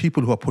that the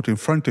people who are put in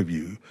front of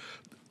you,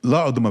 a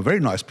lot of them are very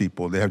nice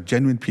people. They have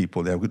genuine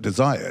people. They have good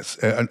desires,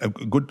 and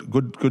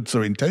good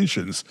sort of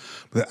intentions,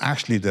 but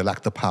actually they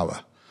lack the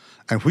power.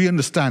 And if we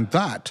understand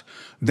that,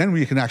 then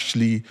we can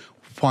actually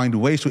find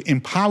ways to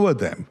empower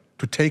them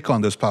to take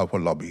on those powerful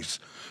lobbies,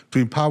 to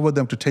empower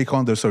them to take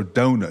on those sort of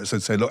donors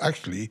and say, look,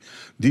 actually,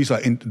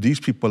 these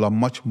people are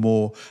much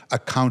more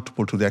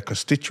accountable to their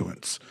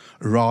constituents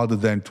rather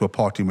than to a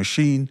party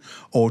machine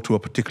or to a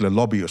particular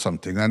lobby or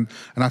something. And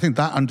I think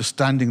that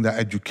understanding, that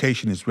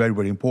education is very,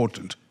 very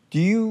important. Do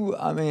you,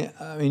 I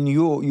mean,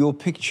 your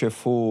picture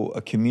for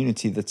a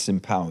community that's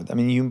empowered? I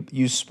mean,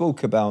 you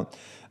spoke about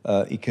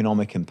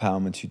economic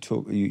empowerment.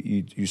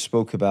 You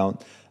spoke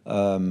about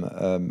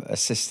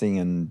assisting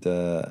and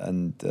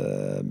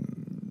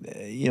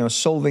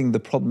solving the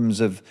problems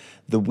of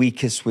the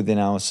weakest within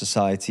our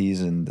societies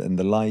and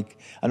the like,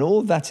 and all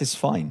of that is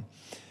fine.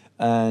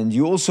 And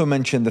you also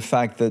mentioned the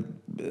fact that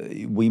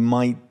we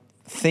might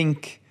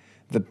think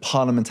that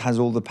Parliament has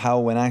all the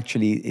power when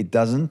actually it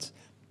doesn't.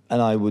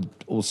 And I would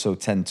also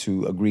tend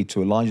to agree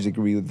to a large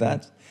degree with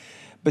that.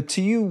 But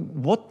to you,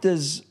 what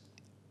does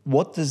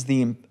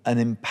an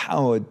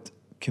empowered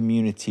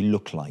community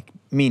look like?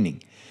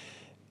 Meaning,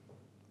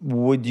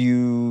 would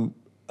you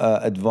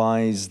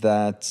advise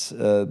that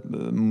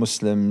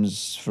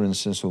Muslims, for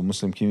instance, or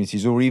Muslim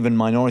communities, or even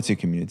minority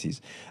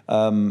communities,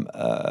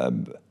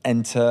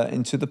 enter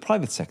into the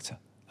private sector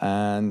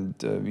and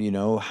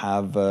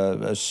have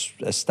a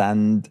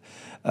stand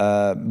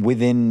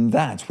within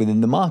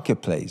the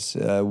marketplace?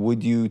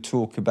 Would you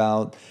talk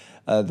about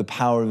the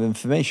power of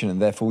information and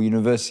therefore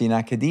university and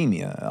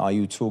academia? Are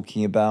you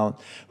talking about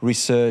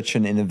research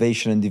and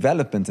innovation and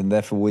development, and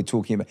therefore we're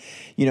talking about,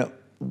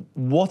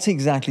 what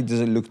exactly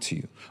does it look to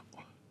you?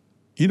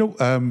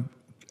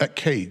 At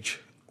Cage,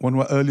 one of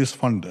our earliest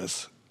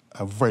funders,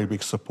 a very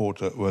big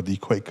supporter, were the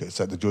Quakers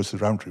at the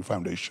Joseph Rowntree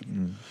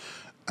Foundation.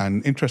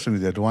 And interestingly,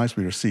 the advice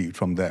we received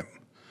from them,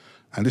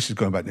 and this is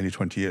going back nearly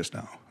 20 years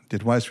now, the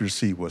advice we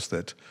received was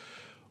that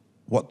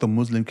what the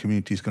Muslim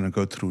community is going to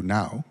go through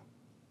now,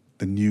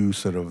 the new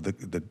sort of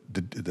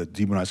the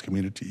demonized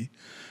community,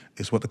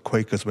 is what the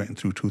Quakers went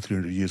through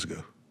 200-300 years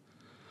ago.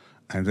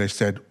 And they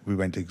said, we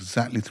went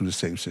exactly through the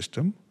same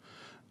system.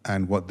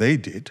 And what they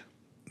did,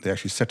 they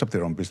actually set up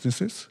their own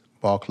businesses,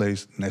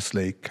 Barclays,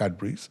 Nestle,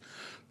 Cadbury's.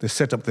 They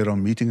set up their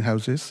own meeting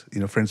houses,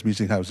 friends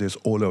meeting houses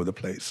all over the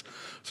place.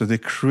 So they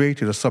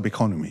created a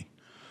sub-economy.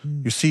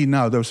 You see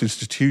now those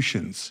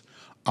institutions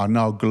are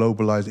now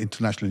globalized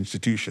international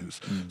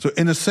institutions. So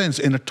in a sense,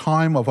 in a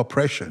time of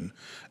oppression,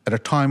 at a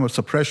time of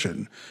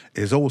suppression,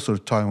 is also a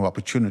time of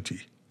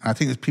opportunity. And I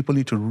think that people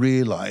need to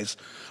realize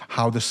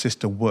how the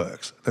system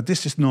works, that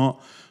this is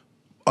not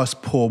us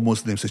poor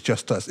Muslims, it's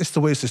just us. It's the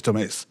way the system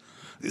is.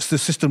 It's the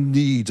system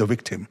needs a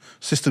victim.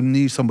 System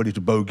needs somebody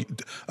to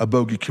a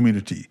bogey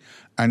community.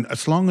 And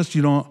as long as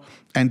you don't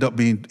end up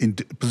being in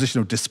a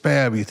position of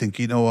despair, where you think,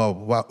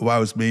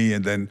 wow's me,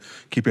 and then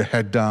keep your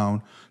head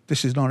down,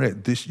 this is not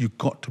it. You've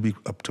got to be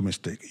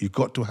optimistic. You've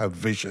got to have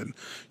vision.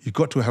 You've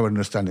got to have an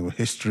understanding of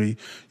history.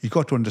 You've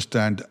got to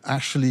understand,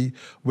 actually,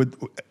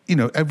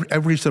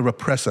 every sort of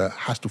oppressor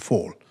has to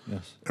fall.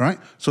 Yes. Right?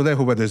 So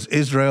therefore, whether it's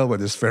Israel,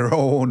 whether it's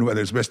Pharaoh,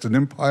 whether it's Western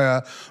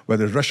Empire,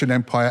 whether it's Russian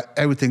Empire,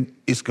 everything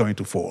is going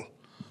to fall.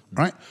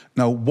 Right?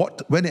 Now,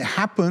 when it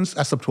happens,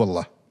 that's up to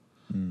Allah.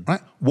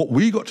 Right? What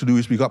we got to do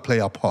is we got to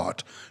play our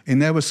part in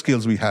whatever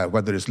skills we have,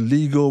 whether it's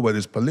legal, whether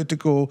it's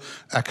political,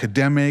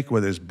 academic,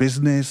 whether it's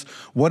business,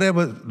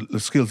 whatever the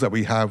skills that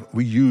we have,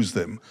 we use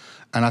them.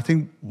 And I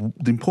think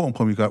the important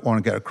point we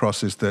want to get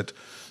across is that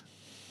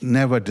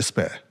never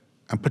despair.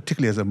 And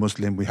particularly as a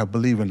Muslim, we have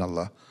belief in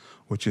Allah,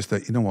 which is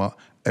that,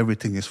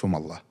 everything is from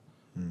Allah.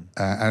 And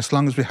as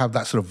long as we have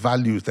that sort of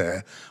value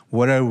there,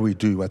 whatever we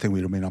do, I think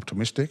we remain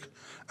optimistic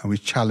and we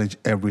challenge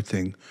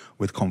everything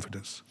with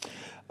confidence.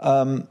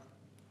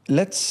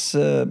 Let's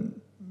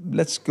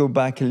go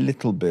back a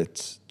little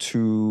bit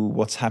to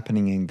what's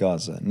happening in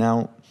Gaza.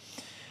 Now,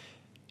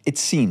 it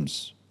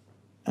seems,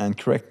 and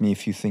correct me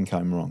if you think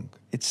I'm wrong,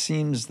 it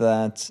seems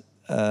that,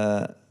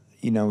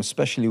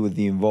 especially with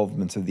the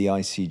involvement of the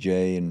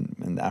ICJ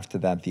and after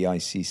that the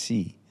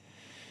ICC,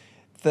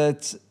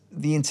 that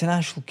the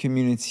international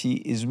community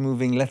is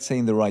moving, let's say,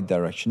 in the right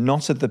direction.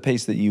 Not at the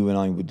pace that you and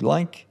I would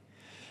like,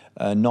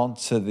 not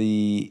to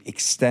the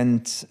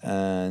extent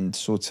and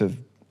sort of,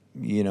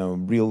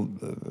 real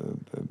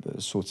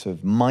sort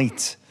of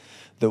might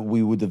that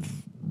we would have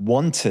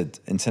wanted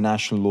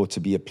international law to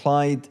be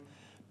applied,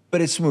 but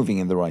it's moving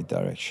in the right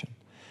direction.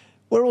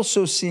 We're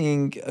also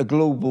seeing a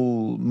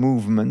global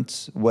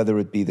movement, whether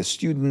it be the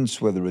students,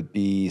 whether it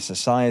be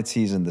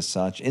societies and the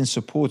such, in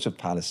support of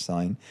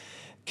Palestine,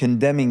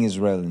 condemning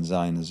Israel and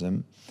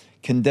Zionism,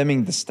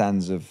 condemning the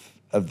stands of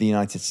the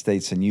United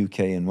States and UK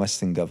and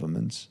Western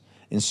governments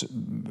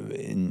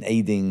in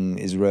aiding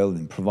Israel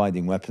in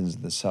providing weapons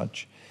and the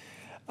such.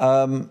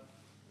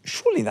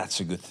 Surely that's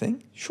a good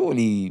thing.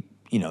 Surely,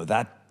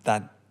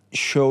 that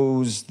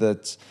shows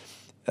that,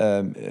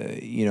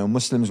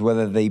 Muslims,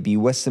 whether they be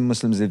Western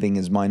Muslims living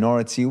as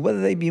minority,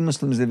 whether they be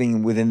Muslims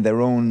living within their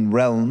own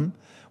realm,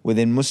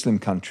 within Muslim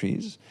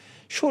countries,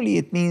 surely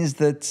it means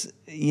that,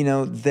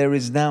 there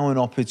is now an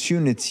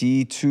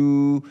opportunity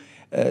to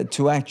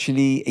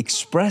actually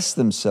express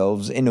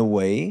themselves in a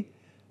way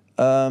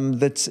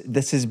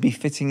that is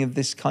befitting of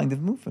this kind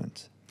of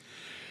movement.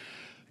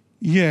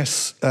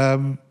 Yes,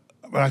 but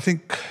I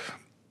think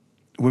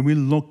when we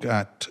look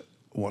at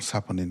what's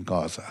happened in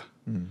Gaza,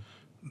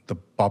 the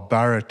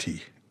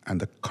barbarity and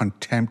the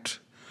contempt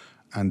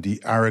and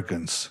the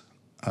arrogance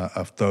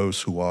of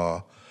those who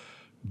are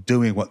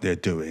doing what they're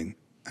doing,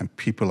 and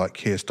people like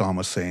Keir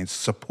Starmer saying,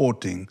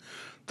 supporting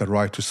the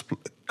right to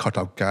cut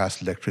off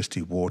gas,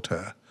 electricity,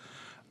 water,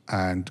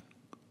 and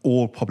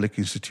all public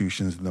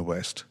institutions in the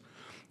West,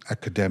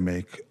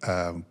 academic,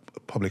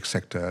 public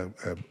sector,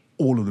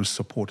 all of them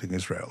supporting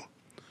Israel.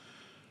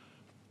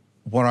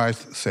 What I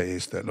say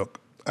is that,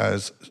 look,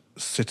 as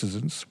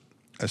citizens,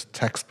 as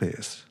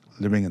taxpayers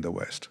living in the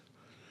West,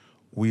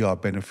 we are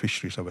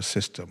beneficiaries of a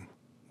system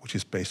which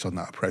is based on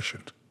that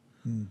oppression.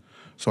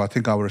 So I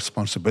think our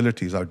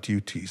responsibilities, our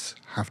duties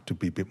have to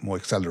be a bit more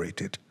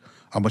accelerated,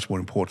 are much more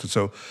important.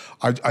 So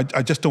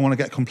I just don't want to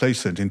get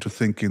complacent into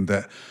thinking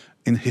that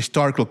in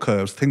historical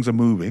curves, things are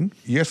moving.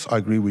 Yes, I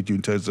agree with you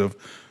in terms of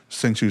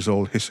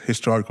centuries-old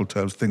historical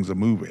terms, things are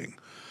moving.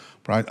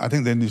 Right? I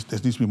think there needs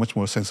to be much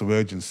more sense of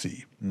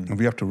urgency. And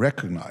we have to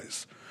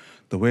recognize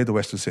the way the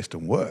Western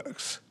system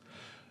works,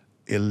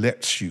 it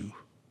lets you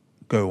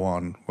go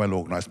on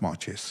well-organized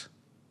marches.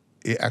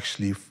 It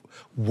actually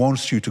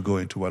wants you to go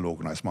into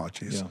well-organized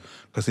marches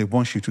because it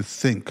wants you to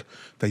think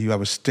that you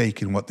have a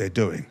stake in what they're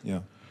doing.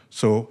 Yeah.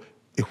 So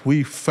if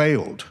we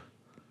failed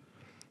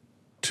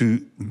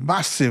to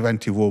massive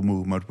anti-war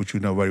movement, which you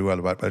know very well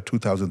about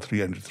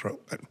 2,300,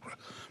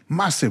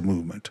 massive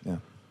movement,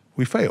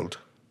 we failed.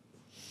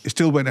 It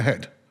still went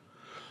ahead.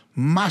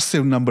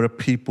 Massive number of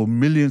people,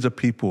 millions of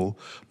people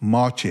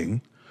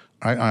marching.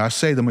 I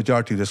say the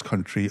majority of this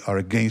country are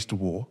against the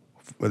war,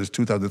 whether it's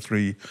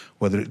 2003,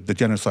 whether it's the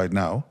genocide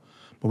now,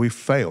 but we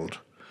failed.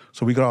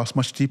 So we got to ask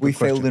much deeper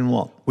questions. We failed in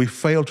what? We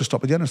failed to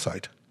stop a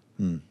genocide,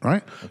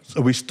 right? Okay. So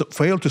we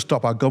failed to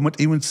stop our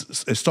government even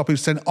stopping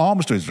sending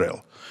arms to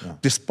Israel,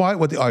 despite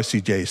what the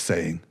ICJ is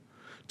saying,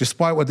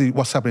 despite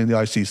what's happening in the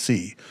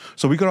ICC.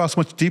 So we got to ask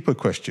much deeper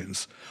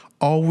questions.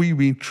 Are we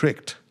being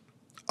tricked?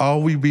 Are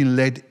we being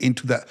led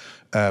into that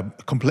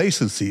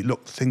complacency?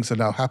 Look, things are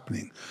now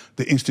happening.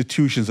 The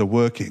institutions are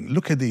working.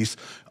 Look at these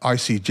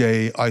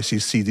ICJ,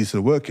 ICC, these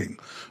are working.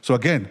 So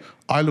again,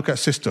 I look at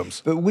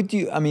systems. But would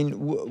you, I mean,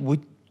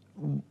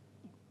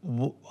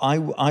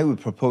 I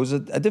would propose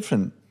a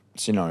different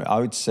scenario. I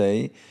would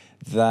say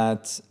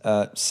that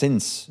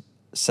since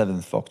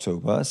 7th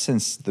October,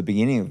 since the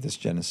beginning of this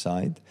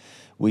genocide,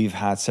 we've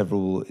had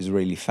several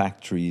Israeli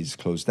factories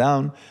closed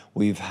down.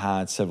 We've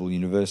had several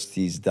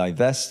universities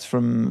divest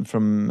from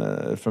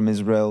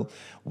Israel.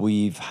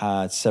 We've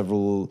had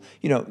several,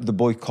 the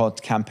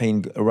boycott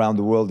campaign around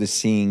the world is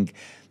seeing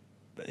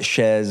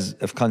shares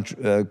of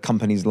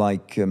companies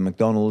like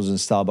McDonald's and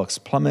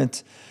Starbucks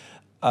plummet.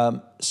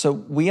 So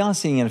we are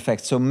seeing an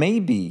effect. So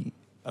maybe,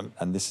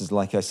 and this is,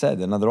 like I said,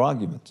 another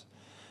argument,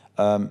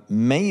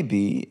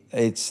 maybe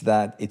it's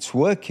that it's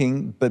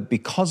working, but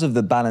because of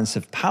the balance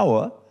of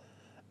power,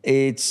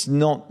 it's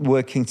not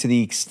working to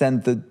the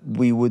extent that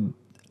we would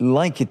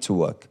like it to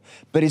work,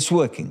 but it's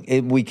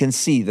working. We can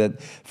see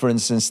that, for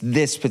instance,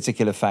 this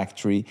particular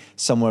factory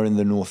somewhere in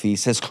the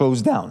Northeast has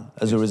closed down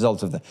as a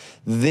result of that.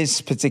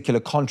 This particular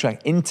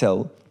contract,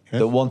 Intel,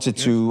 that wanted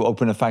to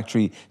open a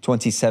factory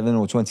 $27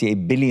 or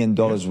 $28 billion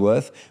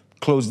worth,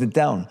 closed it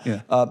down.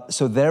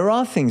 So there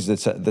are things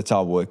that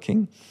are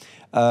working.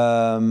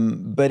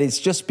 But it's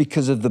just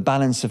because of the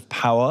balance of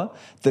power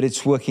that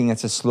it's working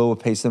at a slower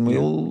pace than we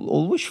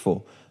all wish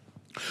for.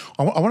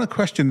 I want to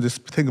question this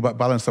thing about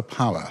balance of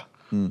power.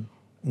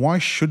 Why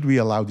should we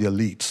allow the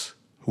elites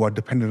who are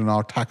dependent on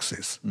our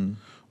taxes,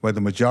 where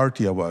the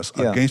majority of us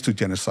are against the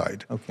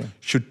genocide,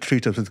 should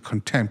treat us with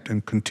contempt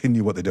and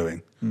continue what they're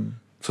doing?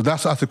 So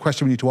that's the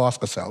question we need to ask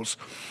ourselves.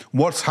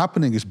 What's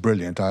happening is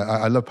brilliant.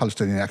 I love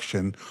Palestinian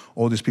Action,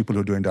 all these people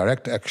who are doing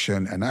direct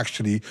action and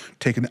actually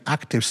taking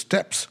active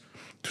steps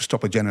to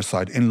stop a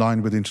genocide in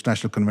line with the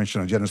International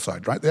Convention on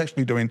Genocide, right? They're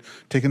actually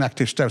taking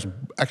active steps,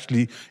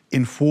 actually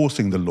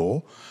enforcing the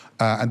law.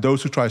 And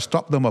those who try to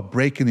stop them are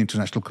breaking the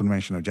International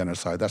Convention on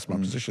Genocide. That's my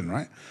position,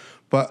 right?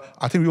 But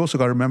I think we also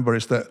got to remember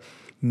is that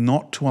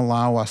not to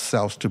allow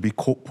ourselves to be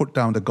put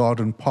down the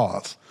garden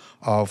path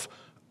of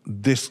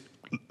this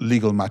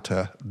legal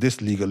matter,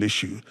 this legal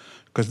issue.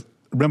 Because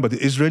remember, the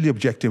Israeli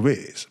objective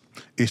is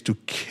to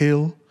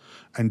kill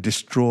and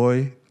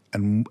destroy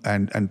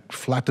and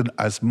flatten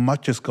as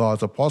much as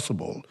Gaza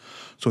possible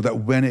so that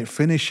when it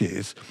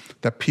finishes,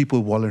 that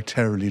people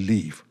voluntarily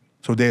leave.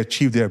 So they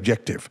achieve their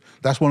objective.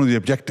 That's one of the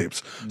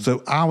objectives.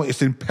 So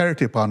it's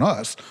imperative on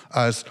us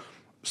as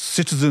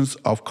citizens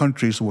of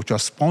countries which are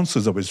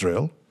sponsors of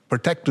Israel,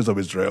 protectors of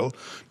Israel,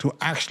 to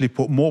actually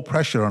put more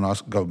pressure on our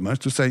governments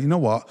to say, you know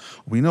what,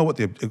 we know what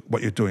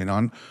you're doing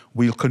on.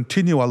 We'll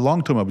continue our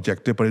long-term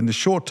objective, but in the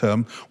short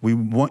term, we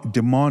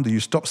demand that you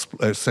stop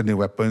sending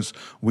weapons.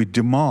 We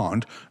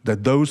demand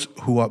that those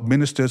who are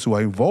ministers who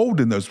are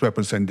involved in those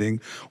weapon sending,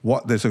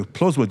 there's a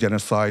plausible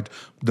genocide,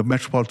 the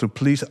Metropolitan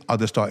Police,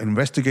 others start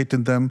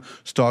investigating them,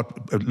 start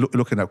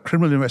looking at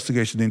criminal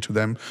investigation into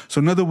them. So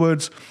in other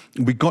words,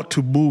 we got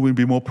to move and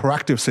be more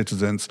proactive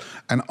citizens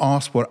and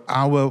ask for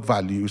our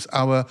values,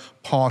 our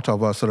part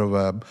of our sort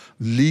of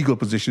legal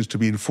positions to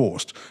be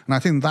enforced. And I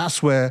think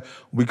that's where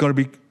we got to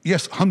be,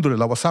 yes,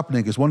 alhamdulillah, what's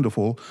happening is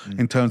wonderful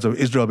in terms of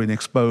Israel being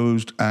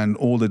exposed and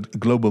all the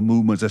global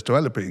movements that's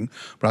developing,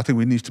 but I think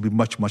we need to be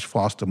much, much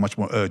faster, much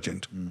more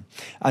urgent.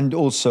 And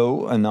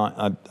also, and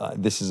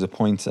this is a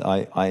point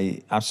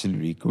I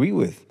absolutely agree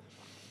with,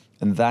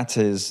 and that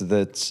is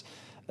that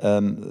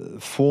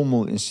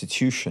formal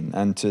institution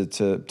and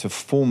to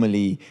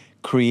formally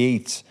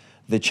create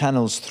the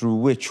channels through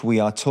which we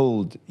are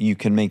told you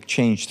can make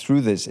change through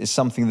this is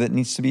something that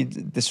needs to be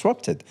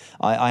disrupted.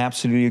 I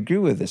absolutely agree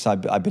with this. I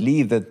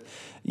believe that,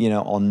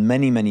 on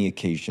many, many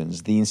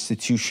occasions, the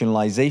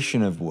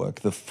institutionalization of work,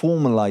 the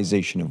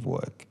formalization of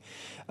work,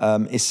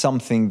 is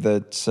something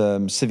that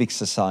civic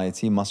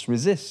society must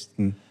resist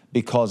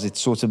because it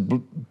sort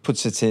of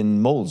puts it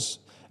in molds,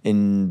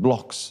 in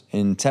blocks,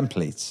 in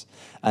templates.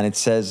 And it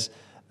says,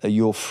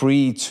 You're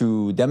free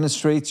to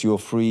demonstrate, you're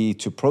free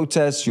to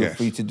protest, you're Yes.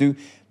 free to do,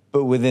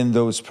 but within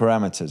those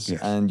parameters. Yes.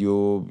 And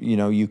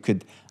you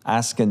could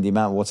ask and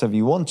demand whatever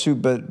you want to,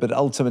 but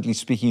ultimately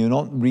speaking, you're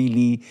not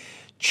really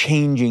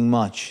changing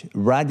much.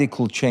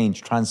 Radical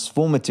change,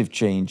 transformative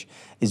change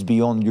is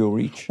beyond your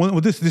reach. Well,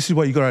 this is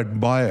what you got to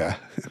admire.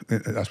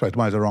 I suppose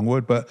admire is the wrong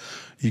word, but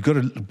you got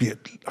to be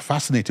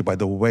fascinated by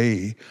the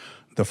way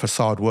the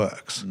facade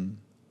works.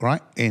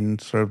 Right? In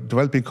sort of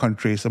developing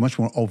countries, they're much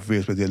more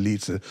obvious with the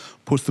elites.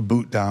 Puts the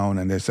boot down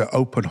and there's an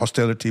open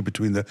hostility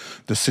between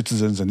the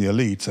citizens and the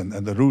elites and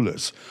the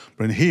rulers.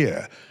 But in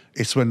here,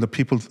 it's when the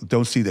people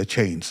don't see their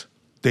chains.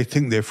 They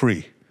think they're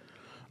free.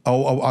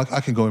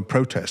 I can go and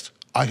protest.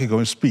 I can go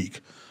and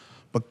speak.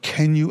 But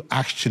can you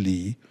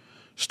actually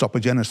stop a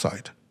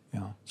genocide?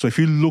 Yeah. So if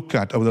you look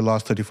at over the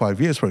last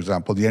 35 years, for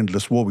example, the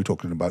endless war we're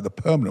talking about, the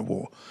permanent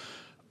war,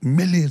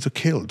 millions are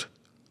killed.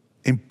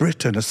 In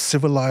Britain, a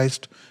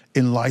civilized,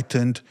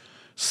 enlightened,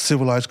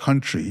 civilized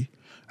country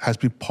has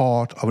been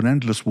part of an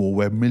endless war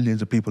where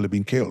millions of people have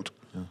been killed,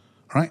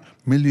 right?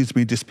 Millions have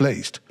been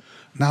displaced.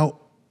 Now,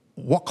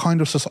 what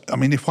kind of society? I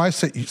mean, if I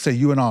say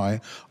you and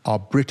I are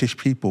British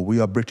people,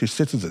 we are British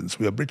citizens,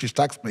 we are British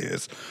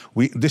taxpayers,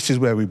 this is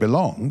where we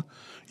belong,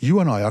 you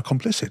and I are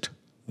complicit.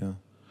 Yeah.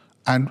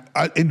 And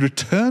in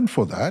return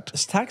for that...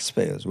 As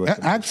taxpayers, we're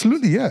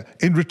absolutely, yeah.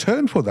 In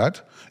return for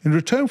that,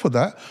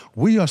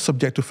 we are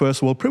subject to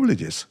first world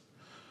privileges.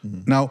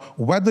 Now,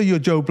 whether you're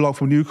Joe Block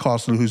from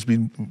Newcastle, who's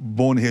been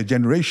born here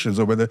generations,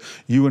 or whether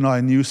you and I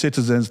are new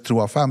citizens through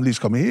our families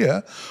coming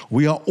here,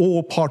 we are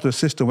all part of the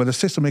system where the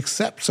system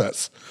accepts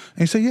us.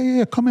 And you say,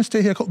 yeah, come and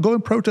stay here, go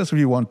and protest if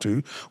you want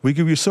to. We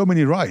give you so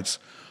many rights.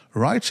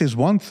 Rights is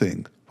one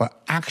thing,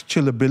 but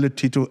actual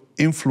ability to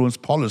influence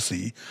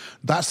policy,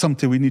 that's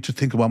something we need to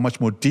think about much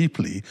more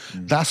deeply.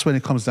 That's when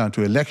it comes down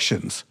to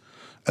elections.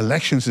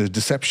 Elections is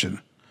deception.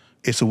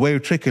 It's a way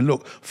of tricking.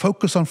 Look,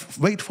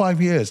 wait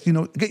 5 years.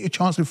 Get your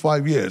chance in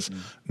 5 years.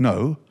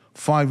 No,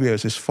 5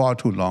 years is far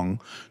too long.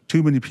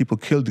 Too many people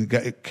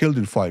get killed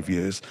in 5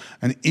 years.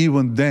 And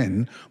even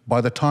then, by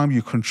the time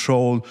you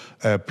control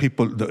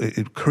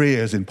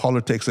careers in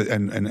politics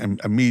and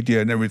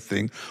media and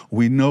everything,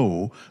 we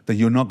know that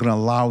you're not going to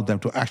allow them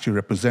to actually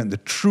represent the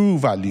true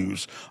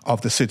values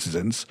of the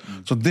citizens.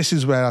 So this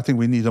is where I think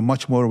we need a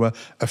much more of an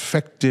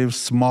effective,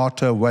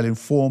 smarter,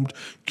 well-informed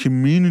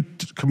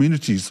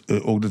communities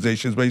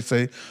organizations where you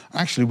say,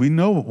 actually, we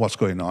know what's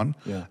going on,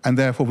 and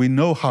therefore we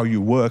know how you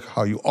work,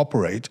 how you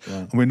operate,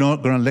 and we're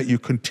not going to let you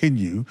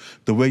continue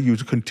the way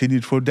you've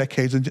continued for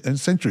decades and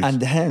centuries.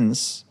 And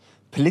hence,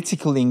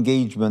 political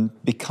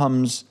engagement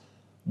becomes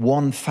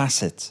one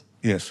facet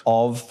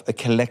of a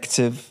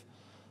collective,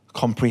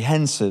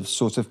 comprehensive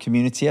sort of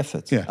community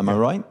effort. Am I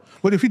right?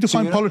 Well, if you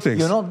define politics...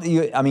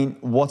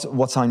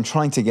 what I'm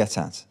trying to get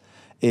at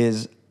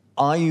is,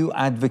 are you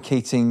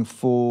advocating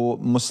for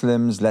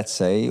Muslims, let's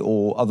say,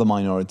 or other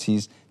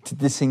minorities to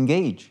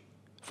disengage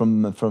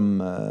from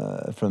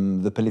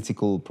the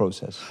political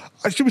process?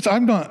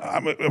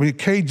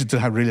 Cage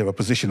doesn't really have a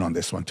position on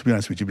this one, to be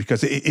honest with you,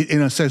 because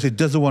in a sense it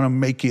doesn't want to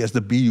make it as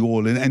the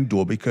be-all and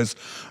end-all, because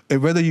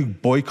whether you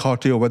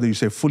boycott it or whether you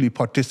say fully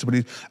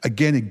participate,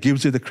 again, it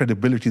gives it the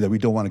credibility that we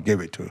don't want to give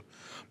it to.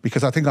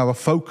 Because I think our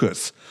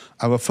focus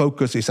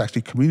is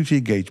actually community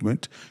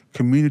engagement,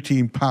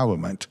 community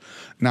empowerment.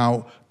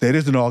 Now, there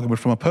is an argument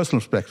from a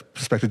personal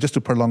perspective, just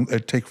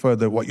to take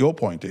further what your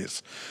point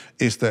is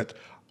that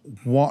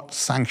what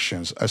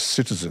sanctions as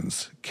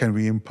citizens can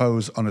we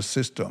impose on a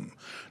system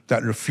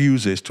that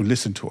refuses to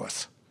listen to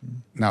us?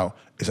 Now,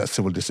 is that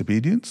civil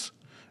disobedience?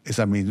 Does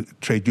that mean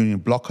trade union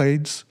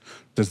blockades?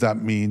 Does that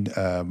mean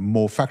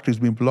more factories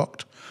being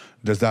blocked?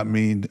 Does that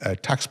mean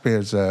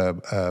taxpayers'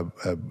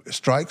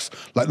 strikes,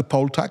 like the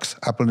poll tax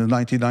happened in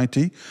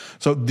 1990?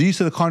 So these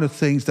are the kind of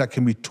things that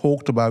can be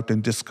talked about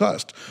and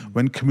discussed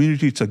when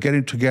communities are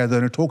getting together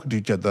and talking to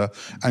each other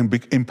and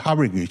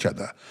empowering each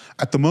other.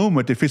 At the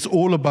moment, if it's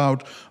all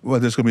about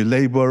whether it's going to be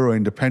Labour or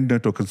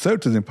Independent or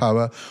Conservatives in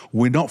power,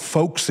 we're not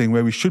focusing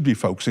where we should be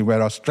focusing,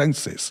 where our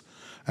strength is.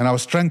 And our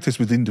strength is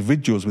with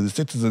individuals, with the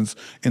citizens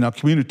in our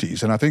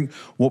communities. And I think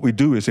what we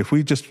do is if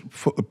we just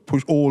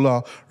push all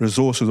our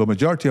resources, or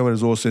majority of our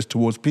resources,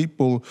 towards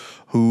people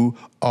who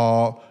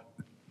are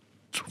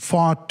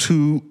far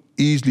too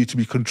easily to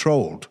be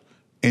controlled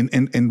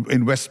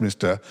in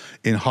Westminster,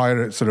 in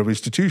higher sort of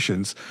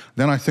institutions,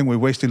 then I think we're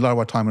wasting a lot of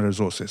our time and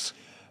resources.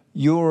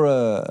 You're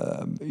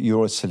a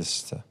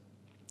solicitor.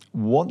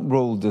 What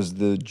role does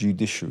the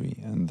judiciary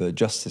and the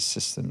justice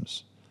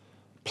systems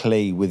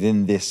play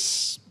within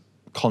this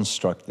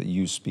construct that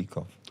you speak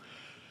of?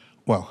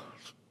 Well,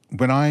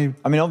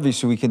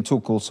 obviously we can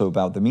talk also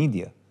about the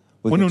media.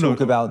 We can talk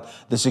about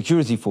the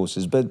security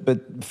forces,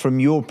 but from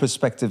your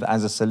perspective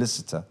as a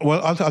solicitor. Well,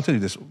 I'll tell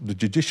you this. The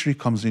judiciary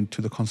comes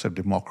into the concept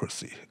of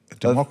democracy.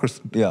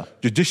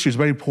 Judiciary is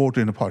very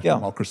important in a part of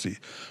democracy.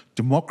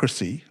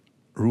 Democracy,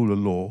 rule of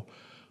law,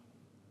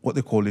 what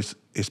they call is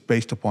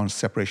based upon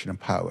separation of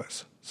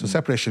powers. So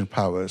separation of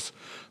powers,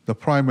 the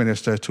Prime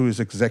Minister, through his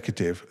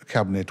executive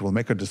cabinet, will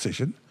make a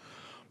decision.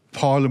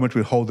 Parliament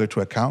will hold it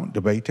to account,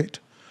 debate it.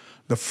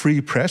 The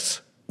free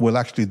press will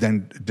actually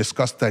then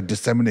discuss that,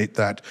 disseminate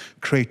that,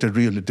 create a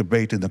real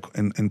debate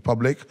in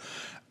public.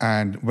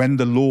 And when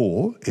the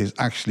law is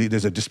actually,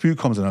 there's a dispute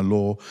comes in a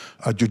law,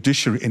 a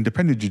judiciary,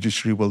 independent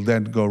judiciary will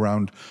then go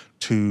around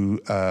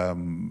to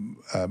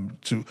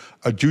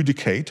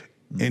adjudicate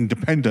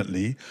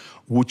independently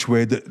which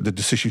way the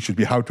decision should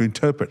be, how to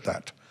interpret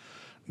that.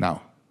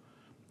 Now,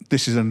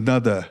 this is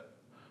another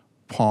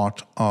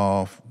part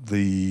of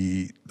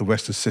the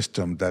Western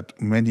system that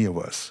many of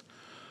us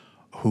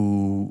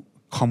who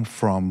come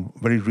from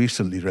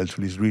relatively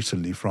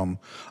recently, from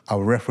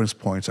our reference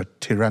points are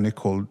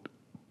tyrannical,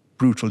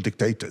 brutal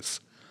dictators.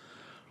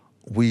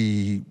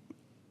 I'm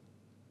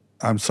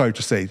sorry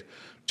to say,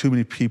 too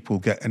many people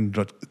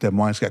their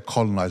minds get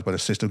colonized by the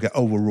system, get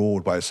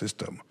overawed by a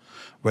system,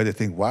 where they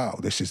think, wow,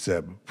 this is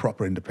a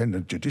proper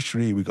independent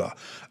judiciary, we got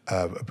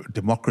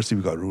democracy,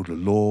 we got rule of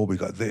law, we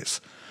got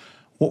this.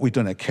 What we've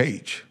done at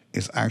Cage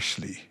is to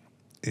actually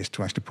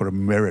put a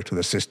mirror to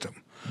the system.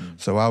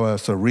 So our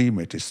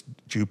remit is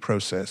due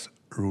process,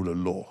 rule of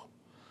law.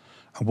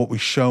 And what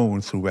we've shown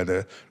through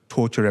whether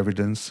torture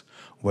evidence,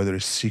 whether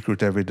it's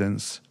secret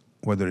evidence,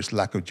 whether it's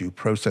lack of due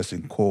process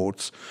in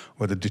courts,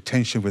 whether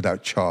detention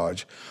without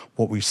charge,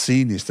 what we've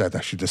seen is that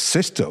actually the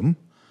system,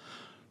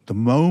 the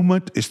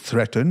moment it's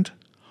threatened,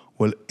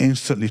 will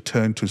instantly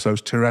turn to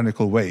those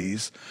tyrannical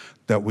ways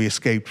that we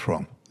escaped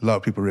from. A lot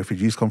of people,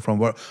 refugees, come from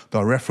where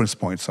our reference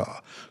points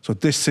are. So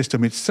this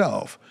system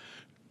itself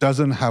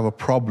doesn't have a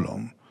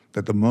problem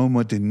that the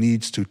moment it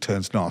needs to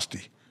turns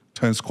nasty,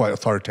 turns quite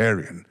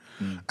authoritarian.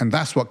 And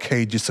that's what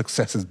Cage's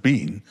success has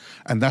been.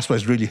 And that's why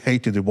it's really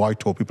hated in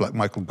Whitehall, people like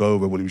Michael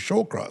Gove and William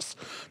Shawcross,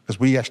 because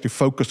we actually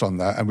focused on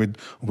that, and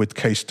with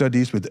case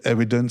studies, with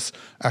evidence,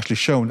 actually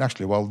shown,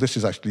 well, this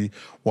is actually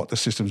what the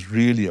system's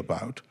really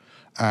about.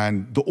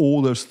 And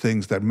all those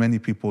things that many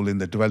people in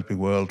the developing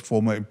world,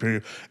 former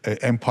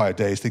empire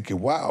days,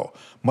 thinking, wow,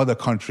 mother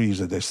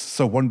countries, they're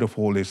so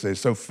wonderful, they're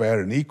so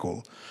fair and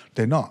equal.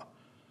 They're not.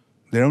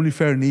 They're only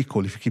fair and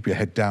equal if you keep your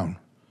head down.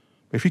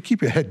 If you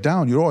keep your head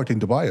down, you're all right in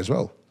Dubai as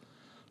well,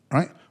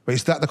 right? But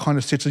is that the kind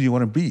of citizen you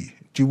want to be?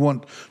 Do you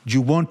want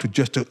to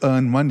just to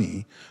earn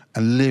money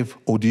and live,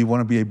 or do you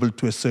want to be able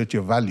to assert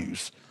your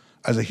values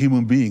as a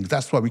human being?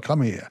 That's why we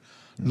come here.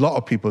 A lot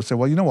of people say,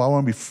 well, you know what, I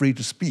want to be free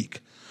to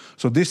speak.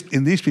 So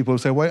these people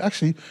say, well,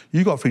 actually,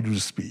 you got freedom to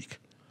speak.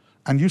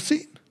 And you've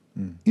seen,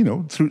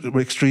 through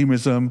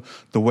extremism,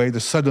 the way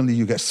that suddenly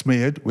you get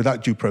smeared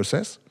without due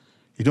process.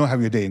 You don't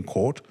have your day in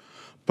court.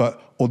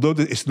 But although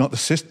it's not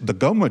the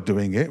government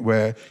doing it,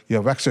 where you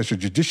have access to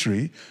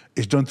judiciary,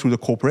 it's done through the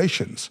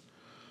corporations.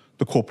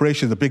 The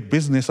corporations, the big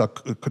business, are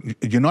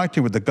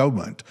uniting with the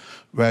government,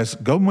 whereas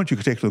government you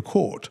can take to the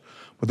court,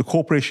 but the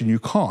corporation you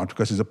can't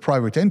because it's a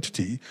private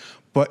entity,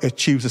 but it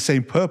achieves the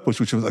same purpose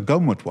which the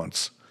government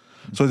wants.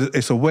 So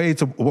it's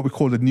what we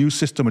call the new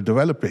system of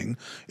developing.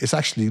 It's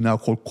actually now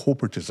called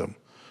corporatism.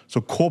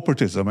 So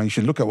corporatism, and you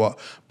should look at what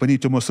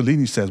Benito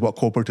Mussolini says, what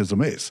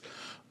corporatism is.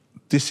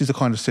 This is the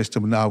kind of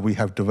system now we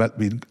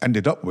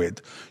ended up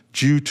with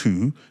due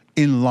to,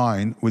 in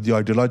line with the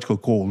ideological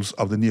goals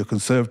of the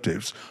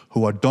neoconservatives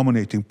who are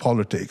dominating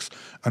politics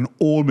and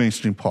all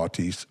mainstream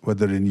parties,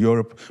 whether in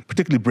Europe,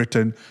 particularly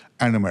Britain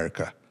and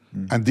America.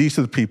 And these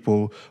are the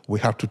people we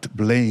have to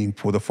blame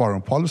for the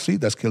foreign policy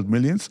that's killed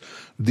millions.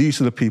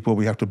 These are the people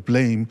we have to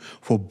blame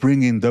for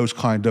bringing those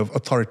kind of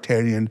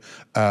authoritarian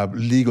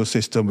legal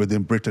system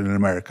within Britain and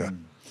America.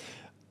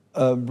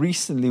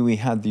 Recently, we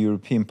had the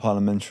European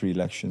parliamentary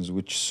elections,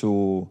 which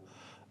saw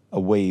a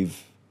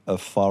wave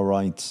of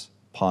far-right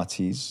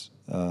parties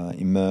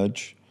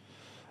emerge,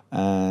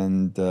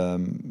 and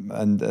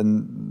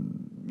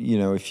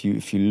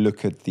if you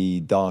look at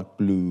the dark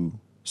blue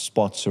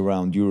spots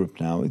around Europe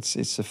now,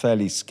 it's a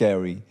fairly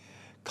scary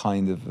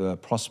kind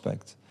of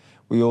prospect.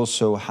 We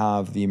also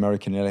have the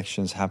American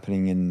elections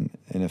happening in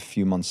a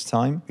few months'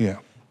 time. Yeah.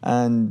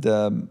 And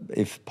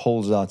if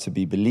polls are to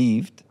be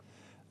believed,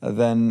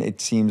 then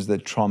it seems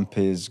that Trump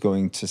is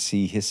going to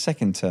see his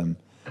second term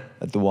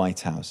at the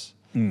White House.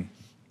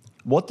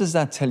 What does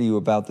that tell you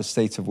about the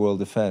state of world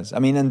affairs? I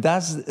mean, and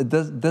does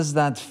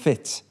that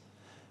fit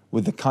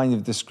with the kind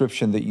of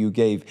description that you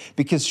gave?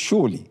 Because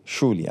surely,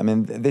 I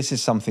mean, this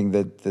is something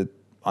that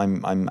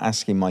I'm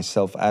asking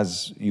myself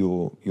as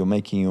you're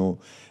making your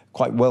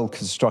quite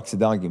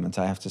well-constructed argument,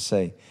 I have to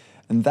say.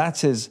 And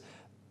that is,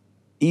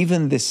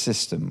 even this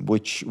system,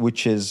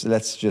 which is,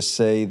 let's just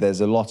say,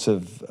 there's a lot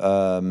of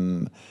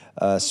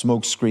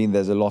smoke screen,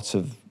 there's a lot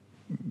of,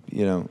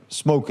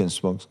 smoke and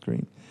smoke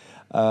screen,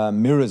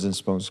 mirrors and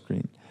smoke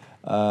screen.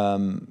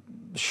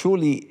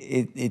 Surely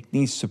it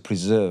needs to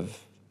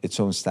preserve its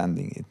own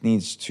standing. It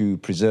needs to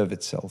preserve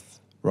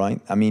itself,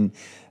 right? I mean,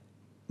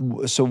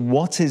 so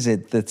what is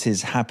it that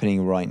is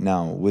happening right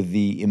now with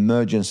the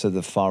emergence of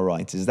the far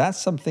right? Is that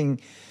something,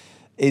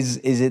 is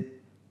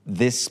it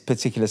this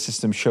particular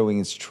system showing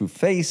its true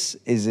face?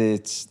 Is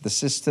it the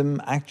system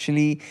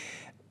actually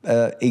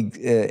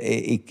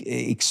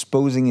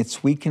exposing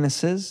its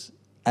weaknesses?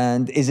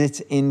 And is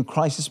it in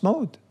crisis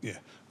mode? Yeah,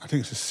 I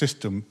think it's a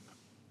system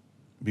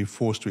being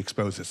forced to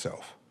expose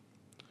itself.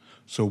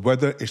 So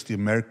whether it's the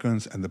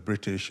Americans and the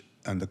British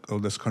and all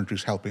those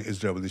countries helping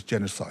Israel with this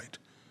genocide,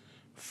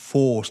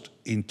 forced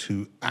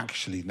into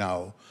actually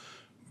now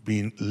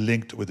being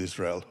linked with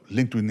Israel,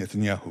 linked with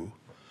Netanyahu,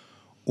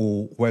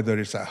 or whether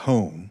it's at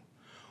home,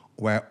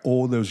 where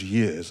all those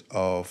years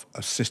of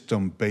a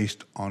system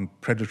based on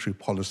predatory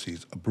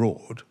policies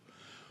abroad,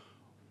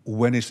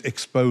 when it's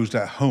exposed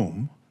at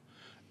home,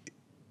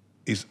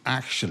 is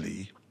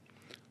actually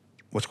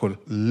what's called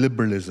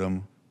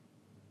liberalism.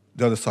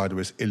 The other side of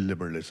it is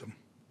illiberalism.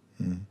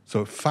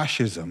 So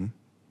fascism,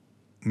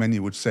 many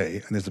would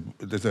say, and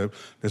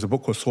there's a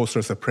book called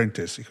Sorcerer's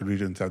Apprentice, you can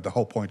read it, and the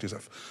whole point is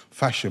that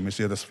fascism is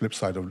the other flip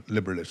side of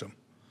liberalism.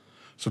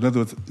 So in other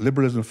words,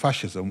 liberalism and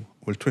fascism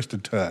will twist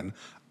and turn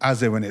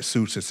as and when it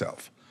suits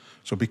itself.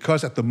 So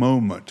because at the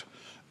moment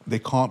they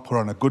can't put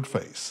on a good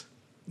face,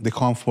 they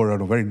can't put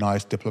on a very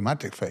nice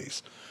diplomatic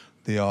face,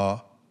 they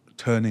are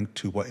turning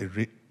to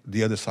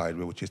the other side,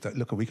 which is that,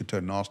 look, we can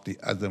turn nasty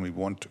as then we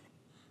want to,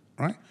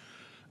 right?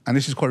 And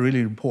this is quite a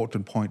really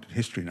important point in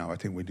history now, I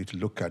think we need to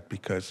look at,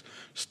 because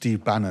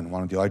Steve Bannon,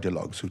 one of the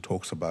ideologues who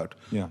talks about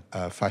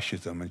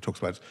fascism, and he talks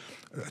about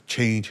a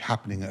change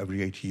happening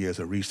every 80 years,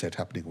 a reset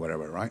happening,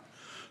 whatever, right?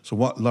 So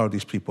what a lot of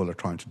these people are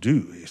trying to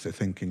do is they're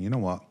thinking, you know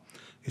what,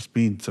 it's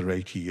been sort of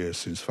 80 years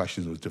since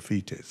fascism was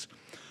defeated.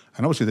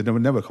 And obviously they were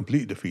never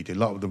completely defeated. A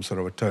lot of them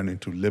sort of turned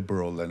into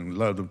liberal, and a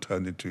lot of them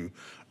turned into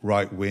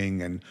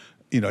right-wing and,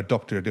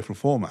 adopted a different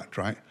format,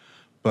 right?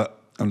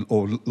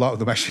 Or a lot of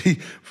them actually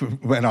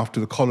went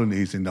after the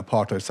colonies in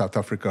apartheid South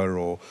Africa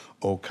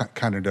or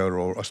Canada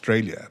or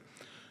Australia.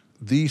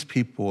 These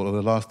people over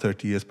the last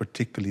 30 years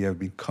particularly have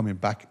been coming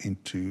back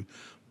into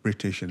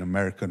British and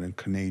American and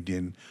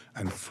Canadian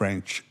and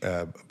French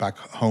back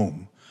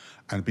home,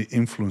 and be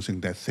influencing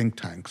their think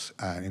tanks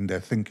in their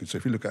thinking. So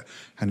if you look at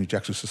Henry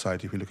Jackson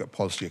Society, if you look at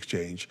Policy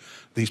Exchange,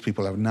 these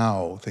people are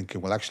now thinking,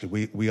 well,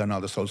 actually, we are now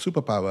the sole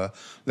superpower.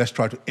 Let's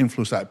try to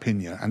influence that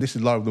opinion. And this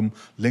is a lot of them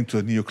linked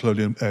to the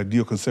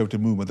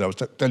neoconservative movement that I was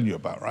telling you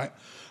about, right?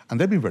 And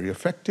they've been very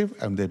effective,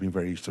 and they've been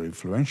very sort of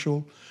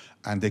influential,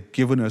 and they've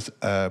given us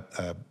a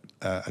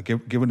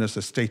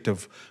state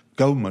of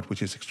government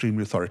which is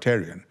extremely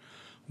authoritarian.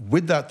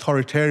 With that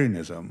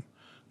authoritarianism,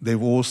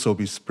 they've also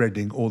been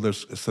spreading all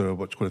those sort of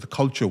what's called the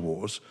culture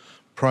wars,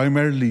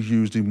 primarily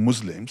used in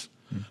Muslims.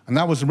 And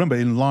that was, remember,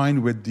 in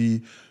line with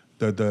the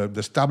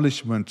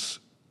establishment's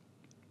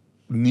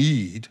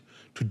need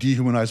to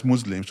dehumanize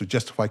Muslims to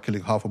justify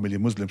killing 500,000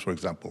 Muslims, for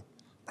example,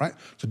 right?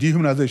 So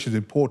dehumanization is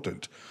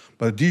important.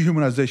 But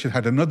dehumanization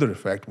had another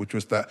effect, which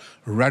was that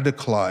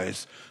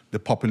radicalize the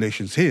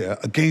populations here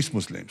against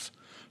Muslims.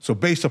 So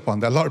based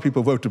upon that, a lot of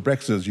people voted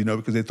Brexit,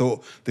 because they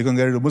thought they're going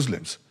to get rid of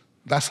Muslims.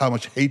 That's how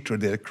much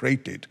hatred they had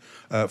created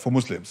for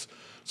Muslims.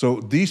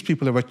 So these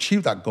people have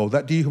achieved that goal.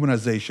 That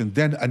dehumanization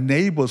then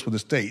enables for the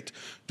state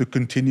to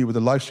continue with the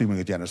live streaming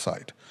of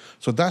genocide.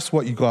 So that's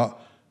what you got,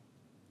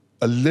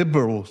 a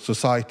liberal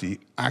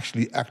society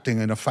actually acting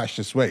in a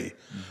fascist way.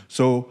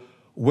 So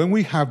when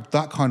we have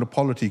that kind of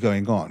polity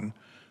going on,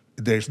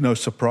 there's no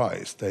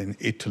surprise that in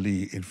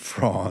Italy, in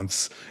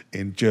France,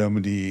 in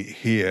Germany,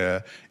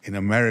 here, in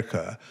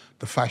America,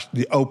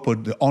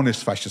 the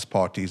honest fascist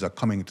parties are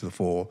coming into the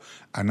fore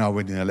and now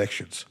winning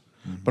elections.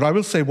 But I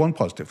will say one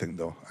positive thing,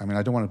 though. I mean,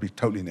 I don't want to be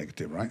totally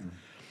negative, right?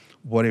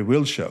 What it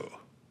will show,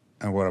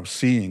 and what I'm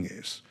seeing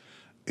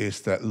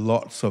is that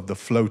lots of the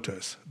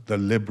floaters, the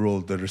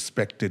liberal, the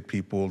respected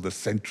people, the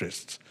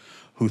centrists,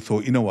 who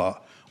thought, you know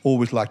what,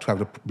 always like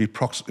to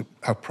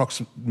have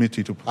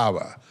proximity to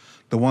power,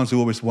 the ones who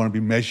always want to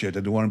be measured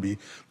and who want to be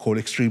called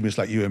extremists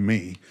like you and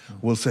me,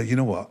 will say, you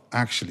know what,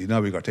 actually, now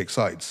we've got to take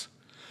sides.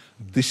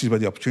 This is where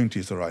the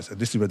opportunities arise. And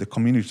this is where the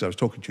communities I was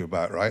talking to you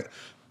about, right?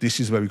 This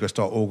is where we've got to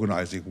start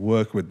organizing,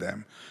 work with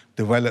them,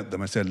 develop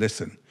them, and say,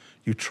 listen,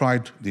 you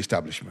tried the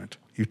establishment,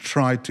 you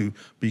tried to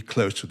be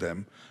close to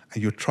them,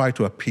 and you tried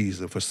to appease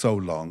them for so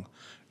long,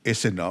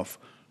 it's enough.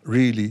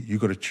 Really, you've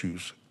got to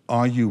choose.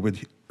 Are you with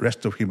the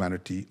rest of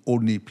humanity,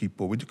 ordinary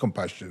people, with your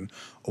compassion,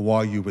 or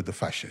are you with the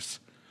fascists?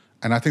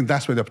 And I think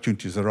that's where the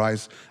opportunities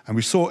arise. And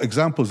we saw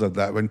examples of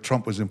that when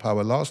Trump was in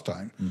power last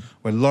time,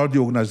 when a lot of the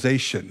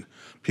organization,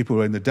 people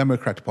who were in the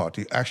Democratic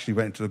Party, actually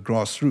went into the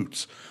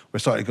grassroots. We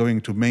started going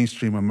to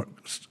mainstream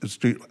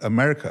street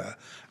America,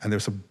 and there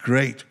were some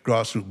great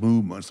grassroots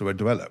movements that were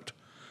developed.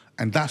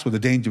 And that's where the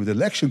danger with the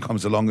election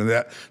comes along, and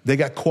that they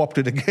get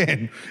co-opted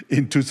again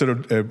into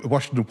sort of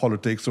Washington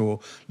politics or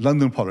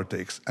London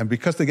politics. And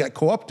because they get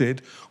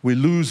co-opted, we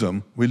lose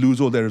them. We lose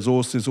all their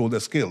resources, all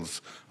their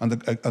skills on the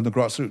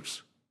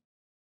grassroots.